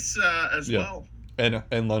Price as well, and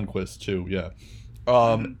Lundqvist too. Yeah,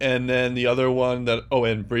 and then the other one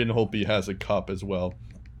and Braden Holtby has a cup as well,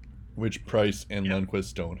 which Price and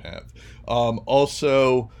Lundqvist don't have.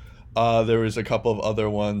 Also, there was a couple of other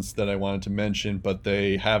ones that I wanted to mention, but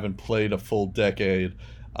they haven't played a full decade,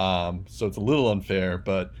 so it's a little unfair.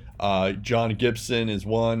 But John Gibson is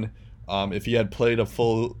one. If he had played a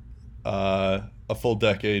full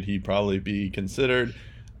decade, he'd probably be considered.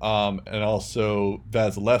 And also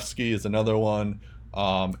Vasilevsky is another one.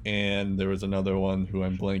 And there was another one who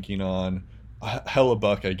I'm blanking on,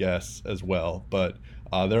 Hellebuck, I guess, as well. But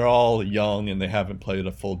they're all young and they haven't played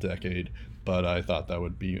a full decade. But I thought that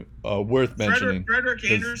would be worth mentioning. Frederik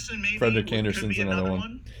Andersen, maybe. Frederik Andersen's another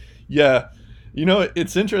one. Yeah. You know,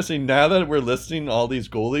 it's interesting now that we're listing all these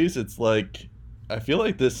goalies. It's like, I feel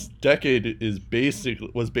like this decade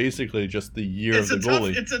was basically just the year of the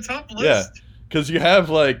goalie. It's a tough list. Yeah, because you have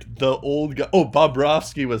like the old guy. Oh,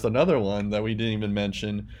 Bobrovsky was another one that we didn't even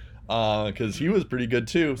mention, because he was pretty good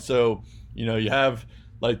too. So you have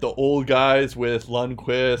like the old guys with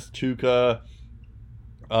Lundqvist, Tuukka,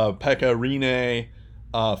 Pekka Rinne,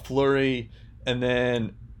 Fleury, and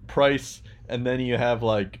then Price, and then you have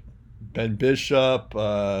like Ben Bishop,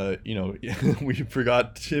 we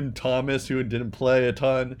forgot Tim Thomas, who didn't play a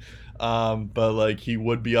ton, but like he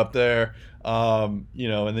would be up there, and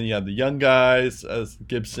then you have the young guys as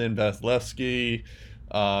Gibson, Vasilevsky,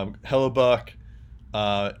 Hellebuck,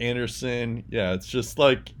 Anderson. Yeah, it's just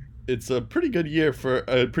like it's a pretty good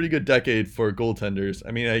decade for goaltenders.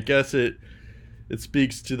 I mean, I guess it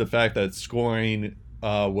speaks to the fact that scoring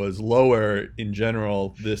was lower in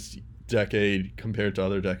general this decade compared to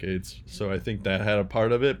other decades, so I think that had a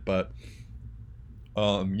part of it. But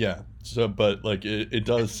but like it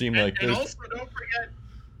does seem like and also don't forget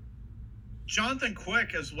Jonathan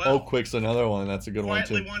Quick as well. Oh, Quick's another one. That's a good one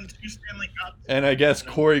too. Quietly won 2 Stanley Cups. And I guess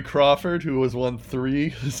Corey Crawford, who won 3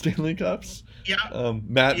 Stanley Cups. Yeah.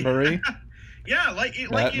 Matt Murray. Yeah, like you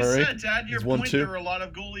Murray said, to add your point, there were a lot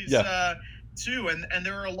of goalies too, and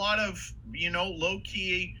there were a lot of low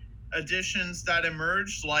key additions that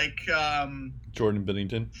emerged, like Jordan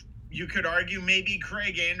Binnington. You could argue maybe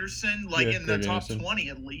Craig Anderson, in the top 20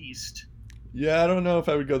 at least. Yeah, I don't know if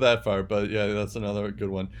I would go that far, but yeah, that's another good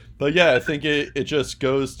one. But yeah, I think it just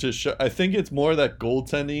goes to show. I think it's more that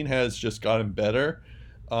goaltending has just gotten better,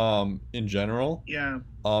 in general. Yeah.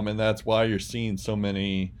 And that's why you're seeing so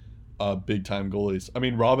many big time goalies. I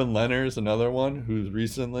mean, Robin Lehner's another one who's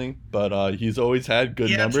recently, but he's always had good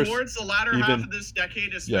numbers. Yeah, towards the latter half of this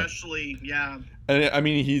decade, especially. Yeah. And I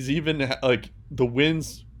mean, he's even like the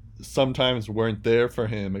wins sometimes weren't there for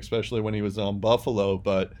him, especially when he was on Buffalo,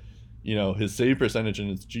 but his save percentage and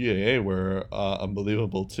his GAA were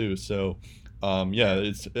unbelievable too. So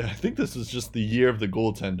I think this is just the year of the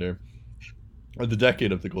goaltender, or the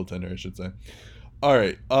decade of the goaltender, I should say. All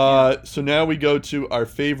right, so now we go to our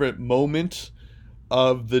favorite moment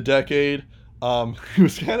of the decade. It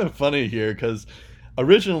was kind of funny here because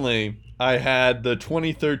originally I had the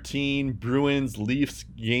 2013 Bruins Leafs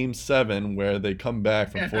Game 7 where they come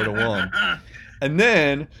back from 4-1. And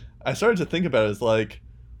then I started to think about it as like,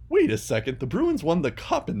 wait a second, the Bruins won the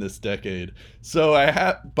cup in this decade. So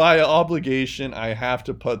by obligation, I have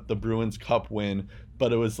to put the Bruins cup win.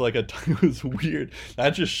 But it was it was weird.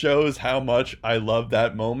 That just shows how much I love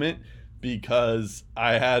that moment, because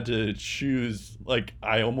I had to choose. Like,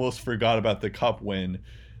 I almost forgot about the cup win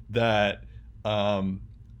that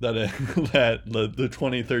the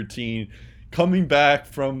 2013 coming back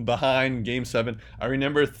from behind Game 7. I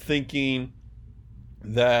remember thinking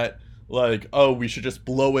that like, oh, we should just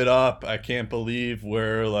blow it up. I can't believe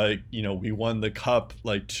we're we won the cup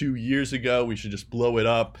 2 years ago. We should just blow it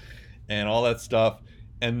up and all that stuff.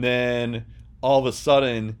 And then all of a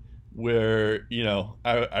sudden, where,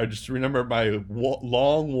 I just remember my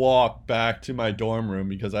long walk back to my dorm room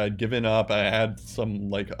because I had given up. I had some,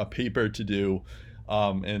 like, a paper to do,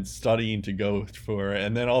 and studying to go for.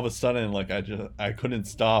 And then all of a sudden, like, I couldn't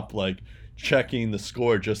stop, like, checking the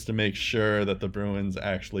score just to make sure that the Bruins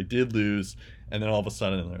actually did lose. And then all of a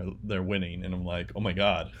sudden they're winning, and I'm like, oh my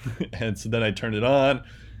God. And so then I turned it on,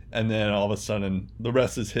 and then all of a sudden the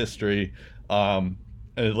rest is history. And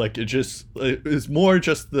it was more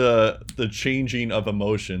just the changing of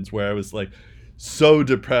emotions, where I was like so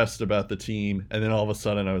depressed about the team, and then all of a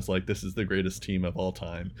sudden I was like, this is the greatest team of all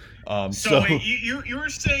time. So wait, you were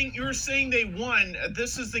saying they won.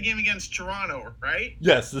 This is the game against Toronto, right?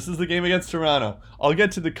 Yes, this is the game against Toronto. I'll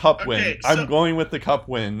get to the cup win. I'm going with the cup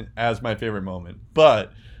win as my favorite moment,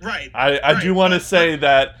 but I do want to say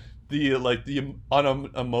that on an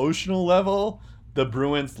emotional level, the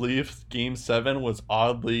Bruins Leafs Game 7 was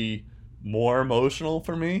oddly more emotional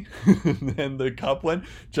for me than the cup win,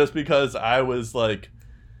 just because I was like,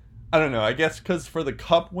 I don't know, I guess because for the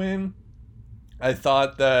cup win, I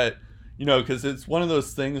thought that, because it's one of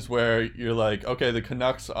those things where you're like, okay, the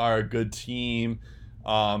Canucks are a good team.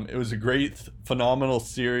 It was a great, phenomenal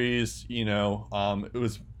series. It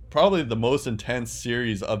was probably the most intense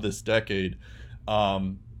series of this decade,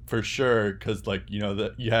 for sure, because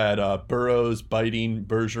you had Burroughs biting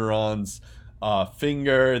Bergeron's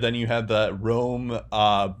finger. Then you had that Rome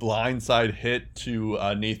blindside hit to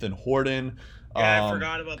Nathan Horton. Yeah, I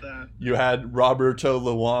forgot about that. You had Roberto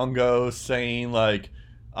Luongo saying, like,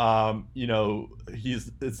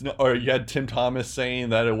 you had Tim Thomas saying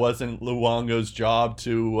that it wasn't Luongo's job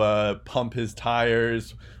to pump his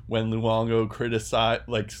tires when Luongo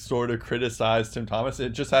criticized Tim Thomas. It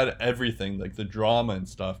just had everything, like the drama and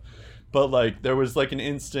stuff. But like there was like an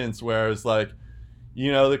instance where I was like,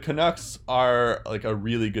 the Canucks are like a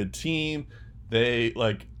really good team. They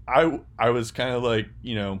I was kind of like,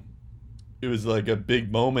 it was like a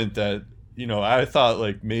big moment that, I thought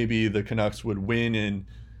like maybe the Canucks would win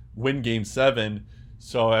Game 7.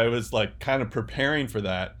 So I was like kind of preparing for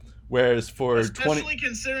that. Whereas for especially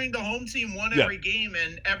considering the home team won every game,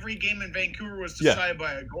 and every game in Vancouver was decided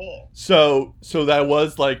by a goal. So that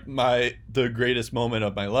was like the greatest moment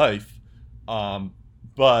of my life.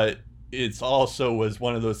 But it's also was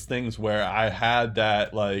one of those things where I had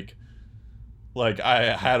that like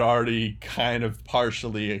I had already kind of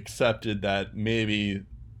partially accepted that maybe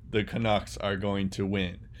the Canucks are going to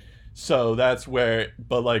win. So that's where,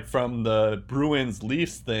 but like from the Bruins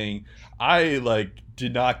Leafs thing, I like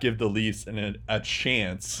did not give the Leafs a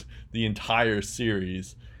chance the entire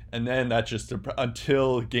series. And then that just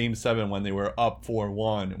until Game 7 when they were up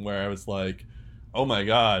 4-1, where I was like, oh my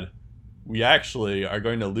God, we actually are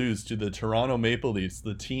going to lose to the Toronto Maple Leafs,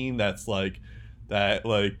 the team that's like that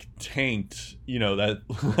like tanked, that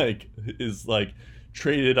like is like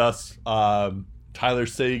traded us Tyler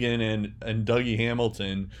Seguin and Dougie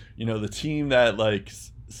Hamilton, the team that like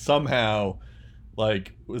somehow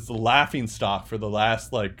like was the laughing stock for the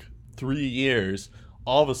last like 3 years.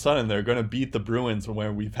 All of a sudden they're going to beat the Bruins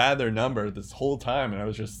where we've had their number this whole time. And I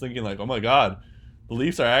was just thinking like, oh my God, the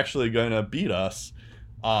Leafs are actually going to beat us.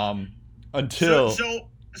 Until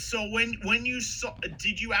so when you saw,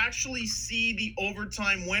 did you actually see the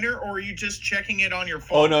overtime winner, or are you just checking it on your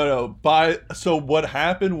phone? Oh no. So what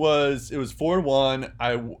happened was it was 4-1.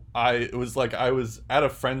 It was like I was at a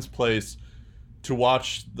friend's place to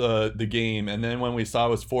watch the game, and then when we saw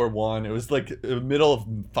it was 4-1, it was like the middle of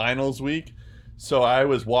finals week. So I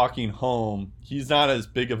was walking home. He's not as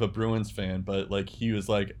big of a Bruins fan, but like he was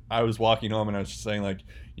like, I was walking home and I was just saying like,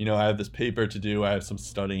 I have this paper to do. I have some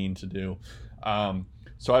studying to do.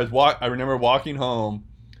 So I remember walking home,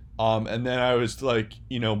 and then I was like,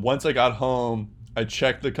 once I got home, I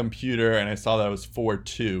checked the computer and I saw that it was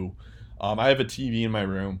 4-2. I have a TV in my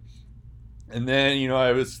room, and then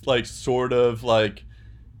I was like, sort of like,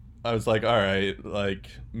 I was like, all right, like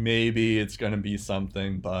maybe it's gonna be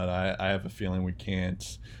something, but I have a feeling we can't,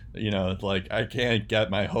 like I can't get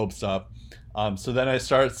my hopes up. So then I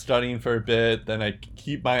start studying for a bit. Then I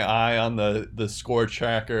keep my eye on the score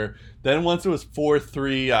tracker. Then once it was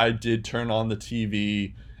 4-3, I did turn on the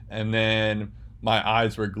TV, and then my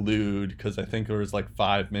eyes were glued because I think there was like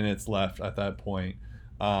 5 minutes left at that point.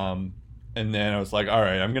 And then I was like, all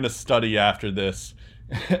right, I'm gonna study after this.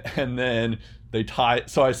 And then they tie.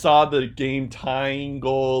 So I saw the game tying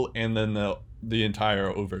goal and then the entire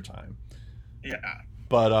overtime. Yeah.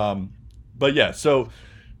 But yeah. So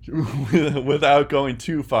without going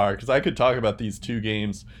too far, because I could talk about these two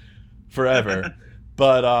games forever.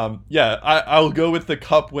 But yeah, I'll go with the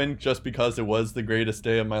cup win just because it was the greatest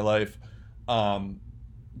day of my life.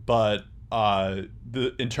 but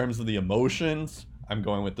in terms of the emotions, I'm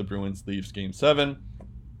going with the Bruins Leafs Game 7.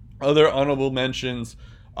 Other honorable mentions,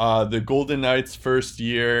 the Golden Knights' first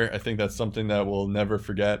year. I think that's something that we'll never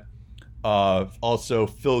forget. Also,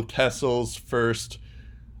 Phil Kessel's first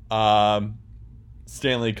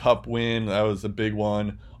Stanley Cup win. That was a big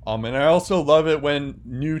one. And I also love it when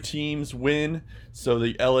new teams win. So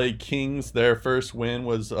the LA Kings, their first win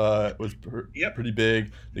was pretty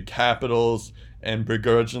big. The Capitals, and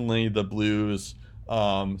begrudgingly the Blues.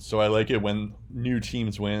 So I like it when new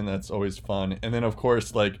teams win. That's always fun. And then of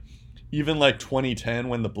course, even 2010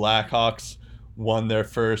 when the Blackhawks won their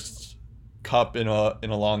first cup in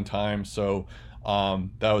a long time. So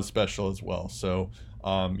that was special as well. So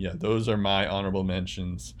yeah, those are my honorable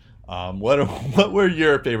mentions. What were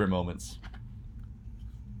your favorite moments?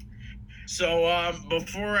 So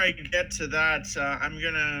before I get to that, I'm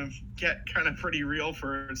gonna get kind of pretty real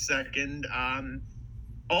for a second.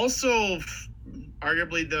 Also,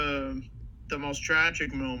 arguably the most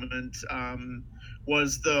tragic moment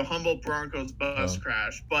was the Humboldt Broncos bus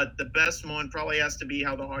crash. But the best moment probably has to be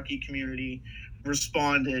how the hockey community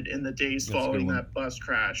responded in the days following that bus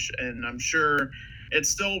crash. And I'm sure it's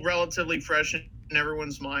still relatively fresh in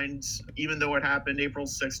everyone's minds, even though it happened April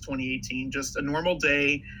 6, 2018. Just a normal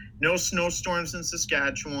day, no snowstorms in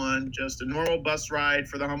Saskatchewan, just a normal bus ride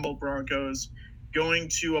for the Humboldt Broncos, going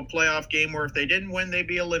to a playoff game where if they didn't win, they'd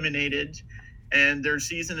be eliminated. And their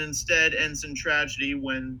season instead ends in tragedy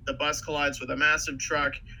when the bus collides with a massive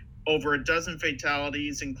truck, over a dozen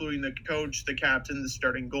fatalities, including the coach, the captain, the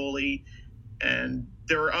starting goalie. And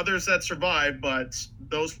there were others that survived, but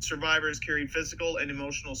those survivors carried physical and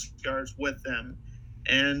emotional scars with them.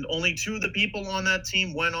 And only 2 of the people on that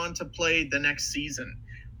team went on to play the next season.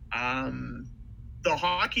 The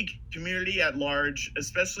hockey community at large,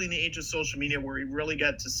 especially in the age of social media where we really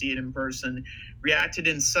get to see it in person, reacted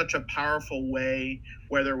in such a powerful way,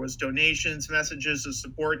 whether it was donations, messages of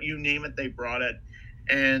support, you name it, they brought it.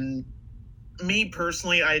 And me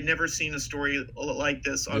personally, I had never seen a story like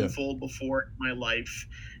this unfold before in my life.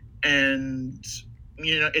 And,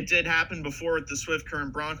 it did happen before with the Swift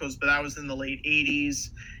Current Broncos, but that was in the late 80s.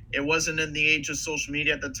 It wasn't in the age of social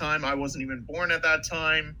media at the time. I wasn't even born at that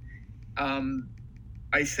time.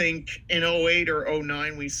 I think in 08 or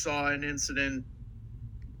 09, we saw an incident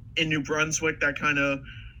in New Brunswick that kind of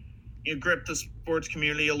gripped the sports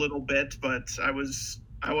community a little bit, but I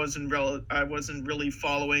wasn't really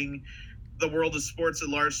following the world of sports at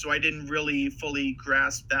large, so I didn't really fully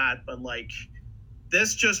grasp that. But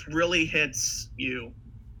this just really hits you,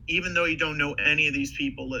 even though you don't know any of these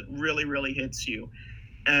people. It really, really hits you,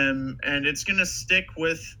 and it's gonna stick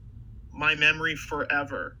with my memory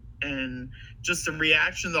forever. And just the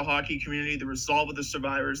reaction of the hockey community, the resolve of the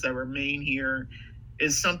survivors that remain here,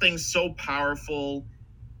 is something so powerful,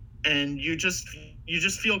 and you just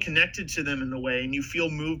feel connected to them in a way, and you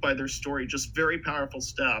feel moved by their story. Just very powerful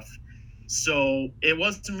stuff. So it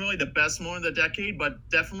wasn't really the best moment of the decade, but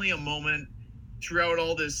definitely a moment throughout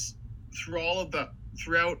all of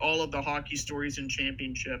the hockey stories and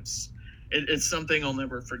championships. It's something I'll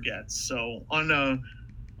never forget. So on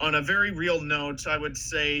a very real note, I would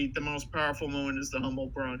say the most powerful moment is the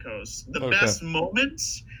Humboldt Broncos. The best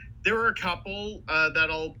moments, there were a couple that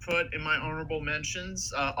I'll put in my honorable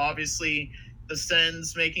mentions. Obviously, the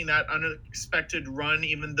Sens making that unexpected run,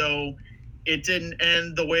 even though it didn't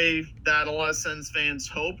end the way that a lot of Sens fans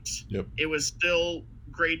hoped. Yep. It was still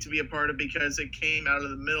great to be a part of because it came out of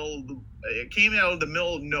the middle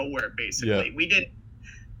of nowhere, basically. Yeah.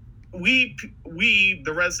 We,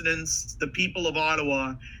 the residents, the people of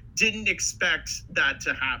Ottawa, didn't expect that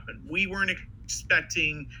to happen. We weren't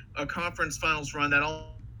expecting a conference finals run that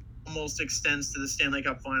almost extends to the Stanley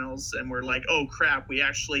Cup finals, and we're like, oh crap, we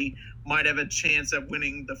actually might have a chance at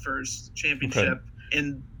winning the first championship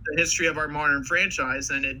in the history of our modern franchise.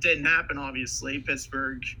 And it didn't happen, obviously.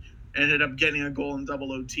 Pittsburgh ended up getting a goal in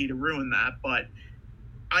double OT to ruin that, but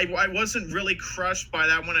I wasn't really crushed by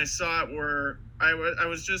that when I saw it, where I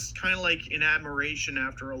was just kind of in admiration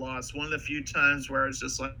after a loss. One of the few times where I was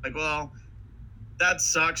just like, well, that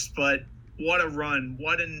sucks, but what a run,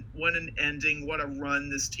 what an ending, what a run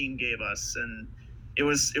this team gave us. And it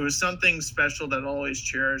was something special that I'll always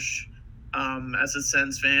cherish as a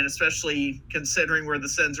Sens fan, especially considering where the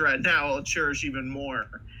Sens are at now. I'll cherish even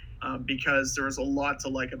more because there was a lot to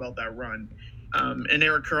like about that run. And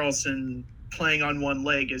Erik Karlsson playing on one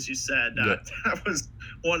leg, as you said, that was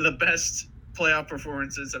one of the best playoff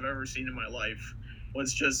performances I've ever seen in my life.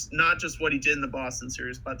 Was just not just what he did in the Boston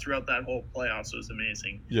series, but throughout that whole playoffs, it was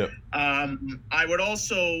amazing. Yeah. I would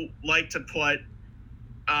also like to put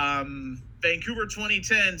Vancouver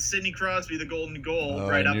 2010, Sidney Crosby, the golden goal,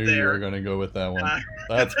 right I up knew there. you were going to go with that one.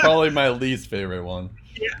 That's probably my least favorite one.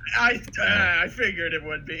 Yeah, I figured it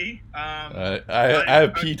would be. I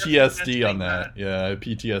have PTSD on that. Yeah, I have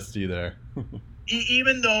PTSD there.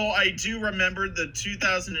 Even though I do remember the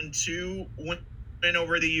 2002 win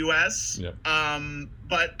over the U.S. Yep.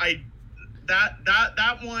 But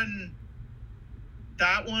that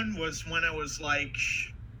one was when I was like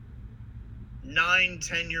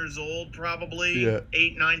 9-10 years old, probably. Yeah.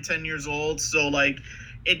 8, 9, 10 years old. So like,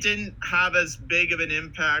 it didn't have as big of an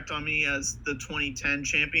impact on me as the 2010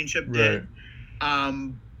 championship did.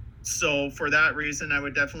 So for that reason, I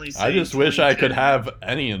would definitely say I just wish I could have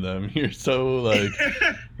any of them. You're so like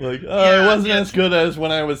it wasn't as good as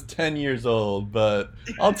when I was 10 years old, but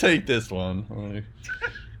I'll take this one. Like,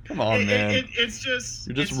 come on, man. It's just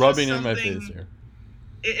you're just rubbing it in my face here.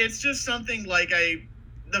 It's just something like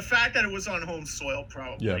the fact that it was on home soil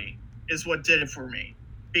probably is what did it for me.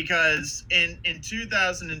 Because in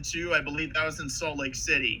 2002, I believe that was in Salt Lake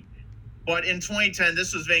City. But in 2010,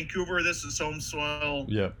 this was Vancouver. This was home soil.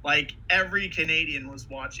 Yeah. Like, every Canadian was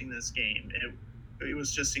watching this game. It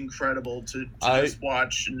was just incredible to just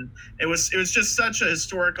watch. And it was just such a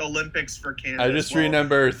historic Olympics for Canada. I just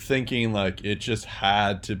remember thinking, like, it just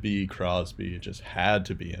had to be Crosby. It just had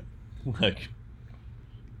to be him. Like,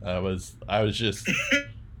 I was just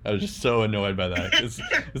so annoyed by that.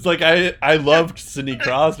 It's like I loved Sidney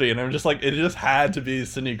Crosby, and I'm just like, it just had to be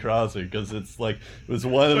Sidney Crosby because it's like it was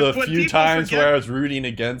one of the few times where I was rooting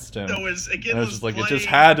against him. I was just like, it just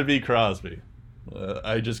had to be Crosby.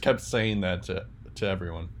 I just kept saying that to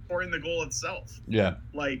everyone. Or in the goal itself. Yeah.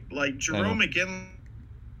 Like Jerome McGinley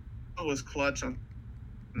was clutch on.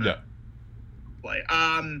 Yeah. Play.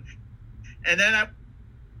 And then I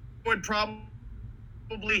would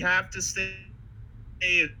probably have to stay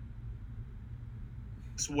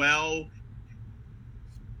as well.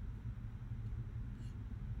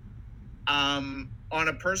 On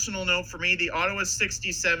a personal note for me, the Ottawa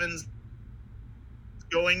 67s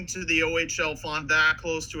going to the OHL font that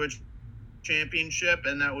close to a championship,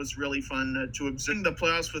 and that was really fun to observe the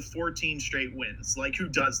playoffs with 14 straight wins. Like, who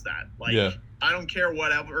does that? Like, I don't care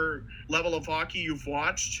whatever level of hockey you've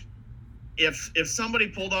watched. If somebody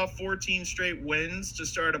pulled off 14 straight wins to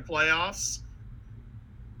start a playoffs,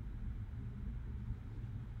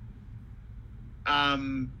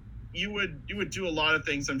 you would do a lot of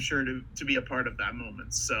things, I'm sure, to be a part of that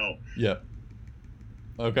moment. So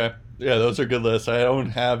okay, those are good lists. I don't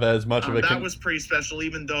have as much of a. That was pretty special,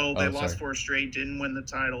 even though they lost 4 straight, didn't win the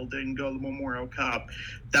title, didn't go to the Memorial Cup.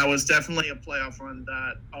 That was definitely a playoff run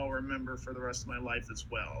that I'll remember for the rest of my life as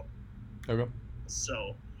well. Okay.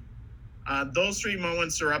 So. Those 3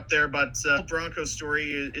 moments are up there, but Broncos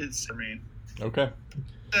story is for me. Okay.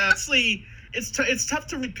 Honestly, it's tough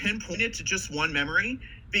to pinpoint it to just one memory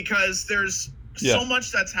because there's so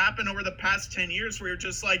much that's happened over the past 10 years where you're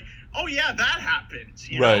just like, oh yeah, that happened.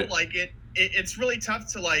 You know, like it's really tough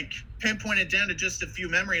to like pinpoint it down to just a few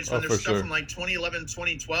memories when there's stuff from like 2011,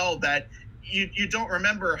 2012 that you don't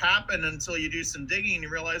remember happened until you do some digging and you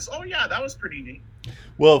realize, oh yeah, that was pretty neat.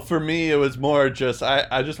 Well, for me, it was more just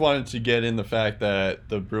I just wanted to get in the fact that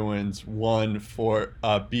the Bruins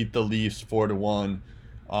beat the Leafs 4-1,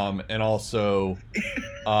 and also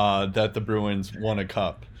that the Bruins won a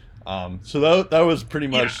cup. So that was pretty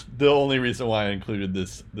much the only reason why I included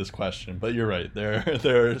this question. But you're right,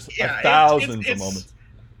 there's thousands of moments.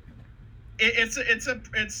 It's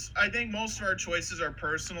I think most of our choices are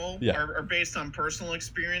personal, are based on personal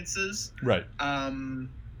experiences. Right.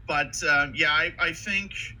 But I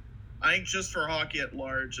think just for hockey at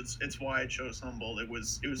large, it's why I chose Humboldt. It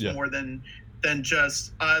was more than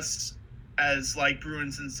just us as like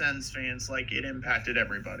Bruins and Sens fans. Like, it impacted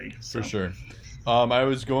everybody. So. For sure. I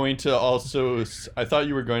was going to also. I thought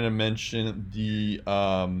you were going to mention the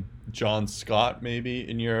John Scott maybe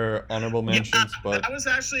in your honorable mentions, but that was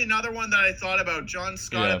actually another one that I thought about. John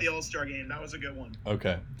Scott at the All-Star game. That was a good one.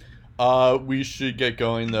 Okay. We should get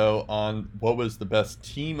going though on what was the best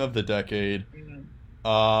team of the decade. Mm-hmm.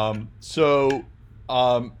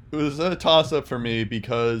 It was a toss-up for me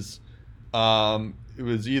because it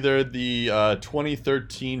was either the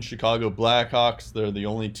 2013 Chicago Blackhawks. They're the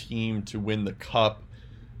only team to win the cup.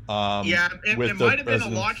 It might have been a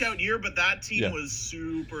lockout year, but that team was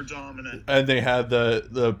super dominant. And they had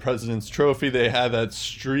the President's Trophy. They had that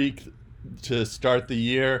streak to start the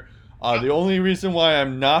year. The only reason why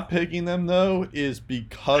I'm not picking them, though, is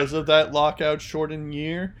because of that lockout shortened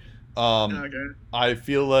year. I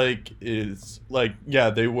feel like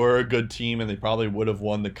they were a good team and they probably would have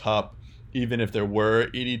won the cup. even if there were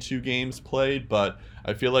 82 games played, but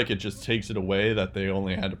I feel like it just takes it away that they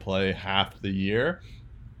only had to play half the year.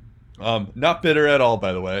 Not bitter at all,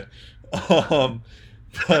 by the way. um,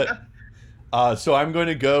 but so I'm going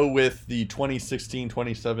to go with the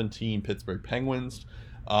 2016-2017 Pittsburgh Penguins.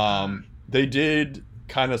 They did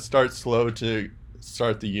kind of start slow to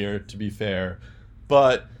start the year, to be fair,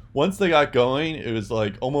 but once they got going, it was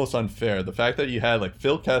like almost unfair. The fact that you had like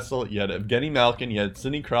Phil Kessel, you had Evgeny Malkin, you had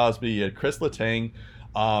Sidney Crosby, you had Chris Letang,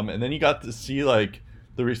 and then you got to see like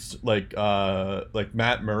like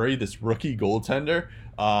Matt Murray, this rookie goaltender.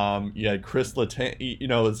 You had Chris Letang.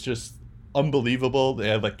 It's just unbelievable. They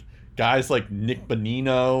had like guys like Nick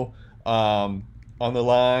Bonino on the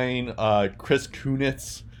line, Chris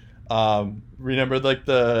Kunitz. Remember like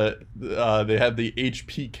they had the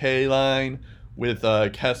HPK line with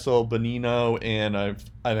Kessel, Bonino, and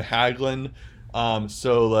Hagelin.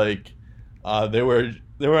 So like they were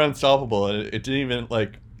unstoppable, and it didn't even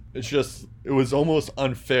like. It was almost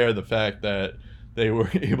unfair, the fact that they were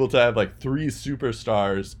able to have like three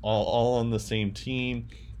superstars all on the same team,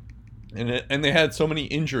 and they had so many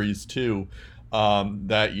injuries too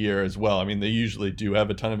that year as well. I mean, they usually do have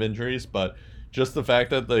a ton of injuries, but just the fact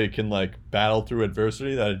that they can like battle through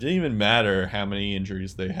adversity, that it didn't even matter how many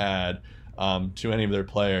injuries they had to any of their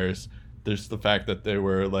players. There's the fact that they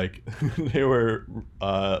were like they were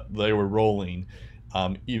rolling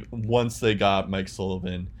once they got Mike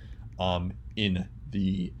Sullivan in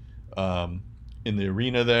the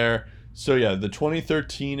arena there. So yeah, the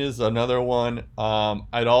 2013 is another one.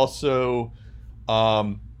 I'd also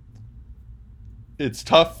it's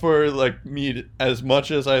tough for like me as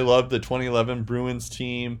much as I love the 2011 Bruins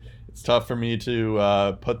team. It's tough for me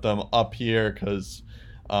to put them up here because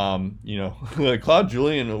like Claude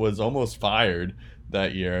Julien was almost fired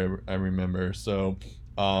that year. I remember. So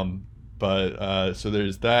so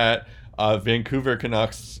there's that. Vancouver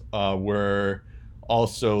Canucks were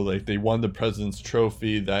also like they won the President's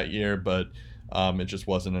Trophy that year, but it just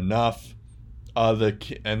wasn't enough. The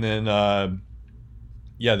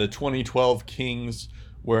 2012 Kings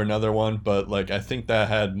were another one, but like I think that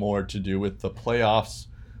had more to do with the playoffs,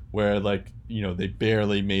 where like they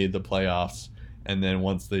barely made the playoffs, and then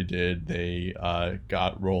once they did, they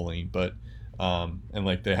got rolling. But and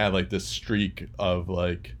like they had like this streak of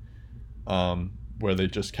like where they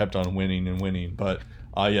just kept on winning and winning. But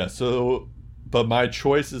but my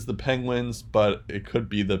choice is the Penguins, but it could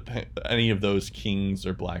be any of those Kings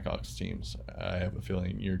or Blackhawks teams. I have a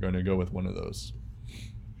feeling you're going to go with one of those.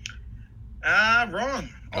 Wrong.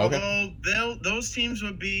 Okay. Although those teams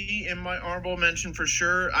would be in my honorable mention for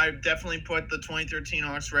sure. I definitely put the 2013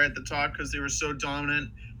 Hawks right at the top because they were so dominant.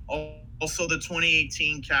 Also, the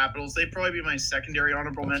 2018 Capitals, they'd probably be my secondary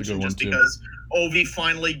honorable mention just because Ovi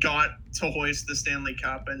finally got to hoist the Stanley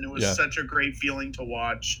Cup, and it was such a great feeling to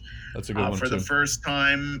watch. That's a good one for the first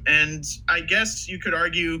time. And I guess you could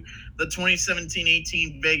argue the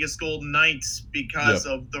 2017-18 Vegas Golden Knights because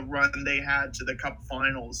of the run they had to the Cup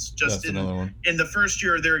Finals. Just in the first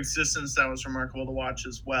year of their existence, that was remarkable to watch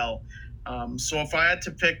as well. So if I had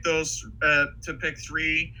to pick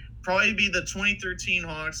three, probably be the 2013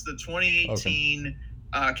 Hawks, the 2018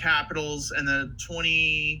 Capitals, and the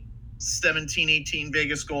 2017-18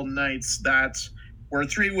 Vegas Golden Knights that were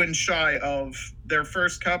 3 wins shy of their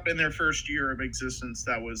first cup in their first year of existence.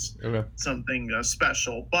 That was something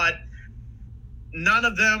special. But none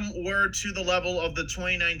of them were to the level of the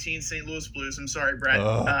 2019 St. Louis Blues. I'm sorry, Brett,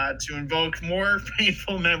 to invoke more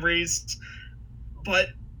painful memories. But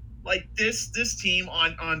like this team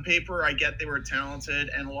on paper, I get they were talented,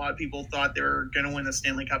 and a lot of people thought they were going to win the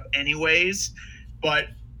Stanley Cup anyways. But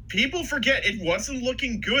people forget it wasn't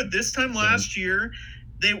looking good this time last year.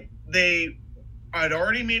 They had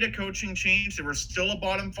already made a coaching change. They were still a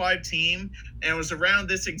bottom 5 team, and it was around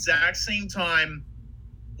this exact same time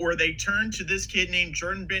where they turned to this kid named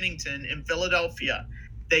Jordan Binnington in Philadelphia.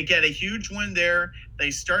 They get a huge win there.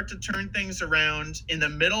 They start to turn things around. In the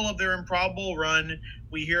middle of their improbable run,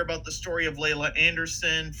 we hear about the story of Layla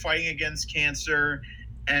Anderson fighting against cancer,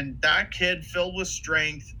 and that kid, filled with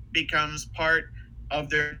strength, becomes part of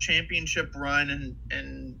their championship run,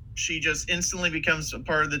 and she just instantly becomes a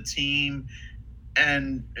part of the team.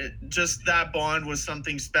 And just that bond was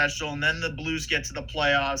something special. And then the Blues get to the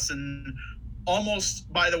playoffs and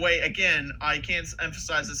almost, by the way, again, I can't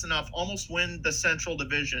emphasize this enough, almost win the Central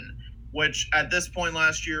Division, which at this point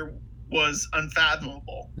last year was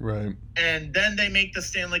unfathomable. Right. And then they make the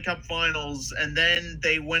Stanley Cup Finals, and then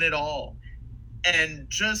they win it all. And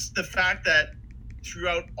just the fact that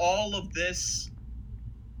throughout all of this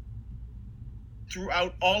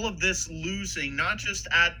throughout all of this losing, not just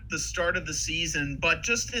at the start of the season, but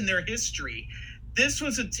just in their history. This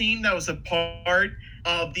was a team that was a part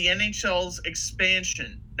of the NHL's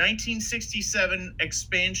expansion. 1967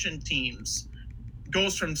 expansion teams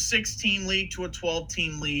goes from 16 league to a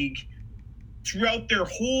 12-team league. Throughout their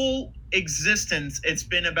whole existence, it's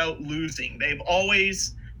been about losing. They've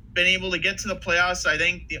always been able to get to the playoffs. I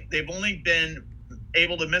think they've only been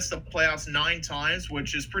able to miss the playoffs 9 times,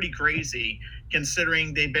 which is pretty crazy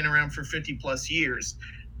considering they've been around for 50 plus years.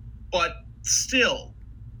 But still,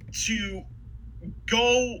 to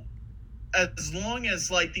go as long as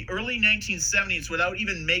like the early 1970s without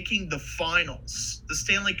even making the finals, the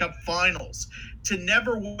Stanley Cup finals, to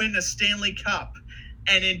never win a Stanley Cup,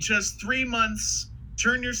 and in just 3 months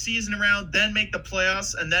turn your season around, then make the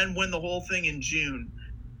playoffs, and then win the whole thing in June.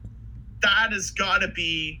 That has got to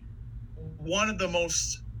be one of the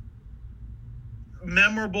most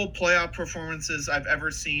memorable playoff performances I've ever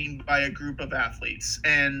seen by a group of athletes.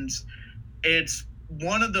 And it's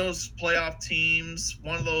one of those playoff teams,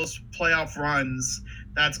 one of those playoff runs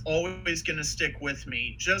that's always going to stick with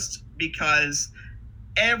me, just because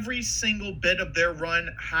every single bit of their run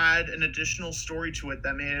had an additional story to it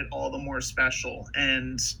that made it all the more special.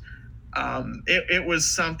 And it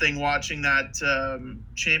was something watching that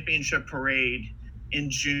championship parade in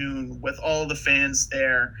June with all the fans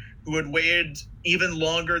there who had waited even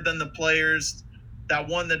longer than the players that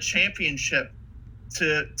won the championship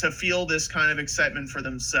to feel this kind of excitement for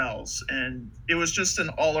themselves. And it was just an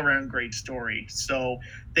all-around great story. So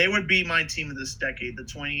they would be my team of this decade, the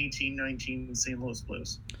 2018-19 St. Louis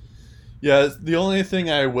Blues. Yeah, the only thing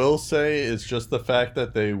I will say is just the fact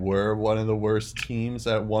that they were one of the worst teams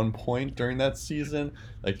at one point during that season,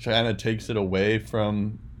 like, kind of takes it away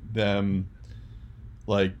from them,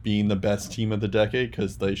 like, being the best team of the decade,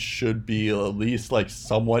 because they should be at least, like,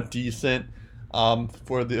 somewhat decent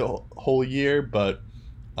for the whole year. But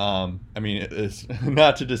I mean, it's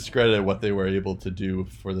not to discredit what they were able to do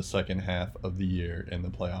for the second half of the year in the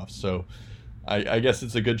playoffs. So I guess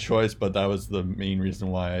it's a good choice, but that was the main reason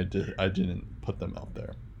why I didn't put them out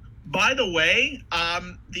there. By the way,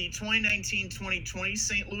 the 2019-2020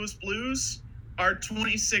 St. Louis Blues are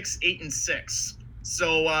 26-8-6.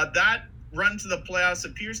 So that run to the playoffs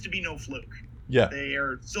appears to be no fluke. Yeah, they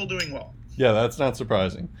are still doing well. Yeah, that's not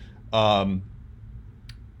surprising. But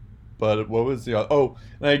what was the... Oh,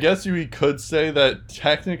 and I guess we could say that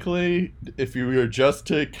technically, if you were just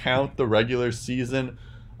to count the regular season,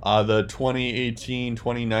 the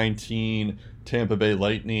 2018-2019 Tampa Bay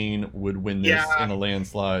Lightning would win this in a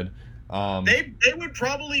landslide. They would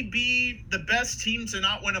probably be the best team to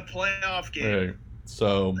not win a playoff game. Right.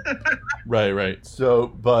 So, right. So,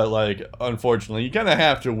 but, like, unfortunately, you kind of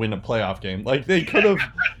have to win a playoff game. Like, they could have...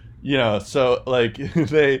 so like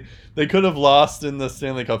they could have lost in the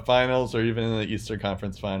Stanley Cup Finals or even in the Eastern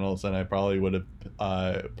Conference Finals, and I probably would have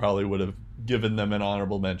given them an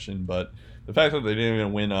honorable mention. But the fact that they didn't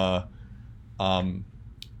even win a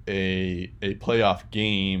playoff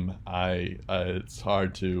game, it's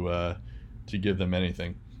hard to give them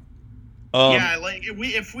anything. Like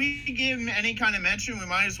if we give them any kind of mention, we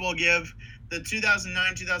might as well give the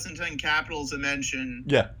 2009-2010 Capitals a mention.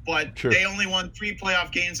 Yeah, but true. They only won 3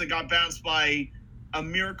 playoff games that got bounced by a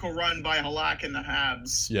miracle run by Halak and the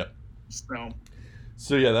Habs. Yeah.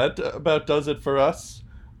 So yeah, that about does it for us.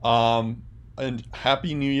 And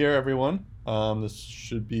Happy New Year, everyone. This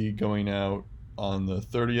should be going out on the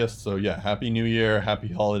 30th. So yeah, Happy New Year, Happy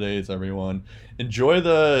Holidays, everyone. Enjoy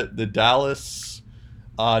the Dallas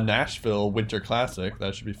Nashville Winter Classic.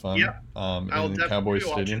 That should be fun. Yeah. In the Cowboys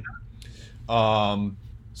Stadium.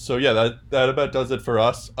 So yeah, that about does it for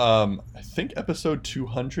us. I think episode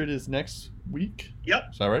 200 is next week. Yep.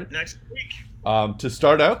 Is that right? Next week. To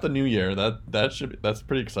start out the new year, that's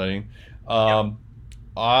pretty exciting. So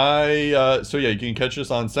yeah, you can catch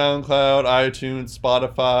us on SoundCloud, iTunes,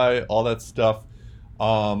 Spotify, all that stuff.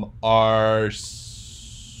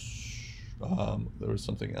 There was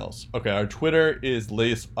something else. Okay, our Twitter is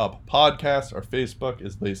Lace Up Podcast. Our Facebook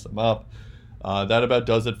is Lace Them Up. That about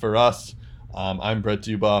does it for us. I'm Brett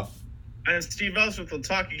Dubuff. And Steve Ellsworth will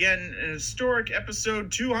talk again in historic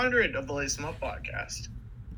episode 200 of the Lace Them Up Podcast.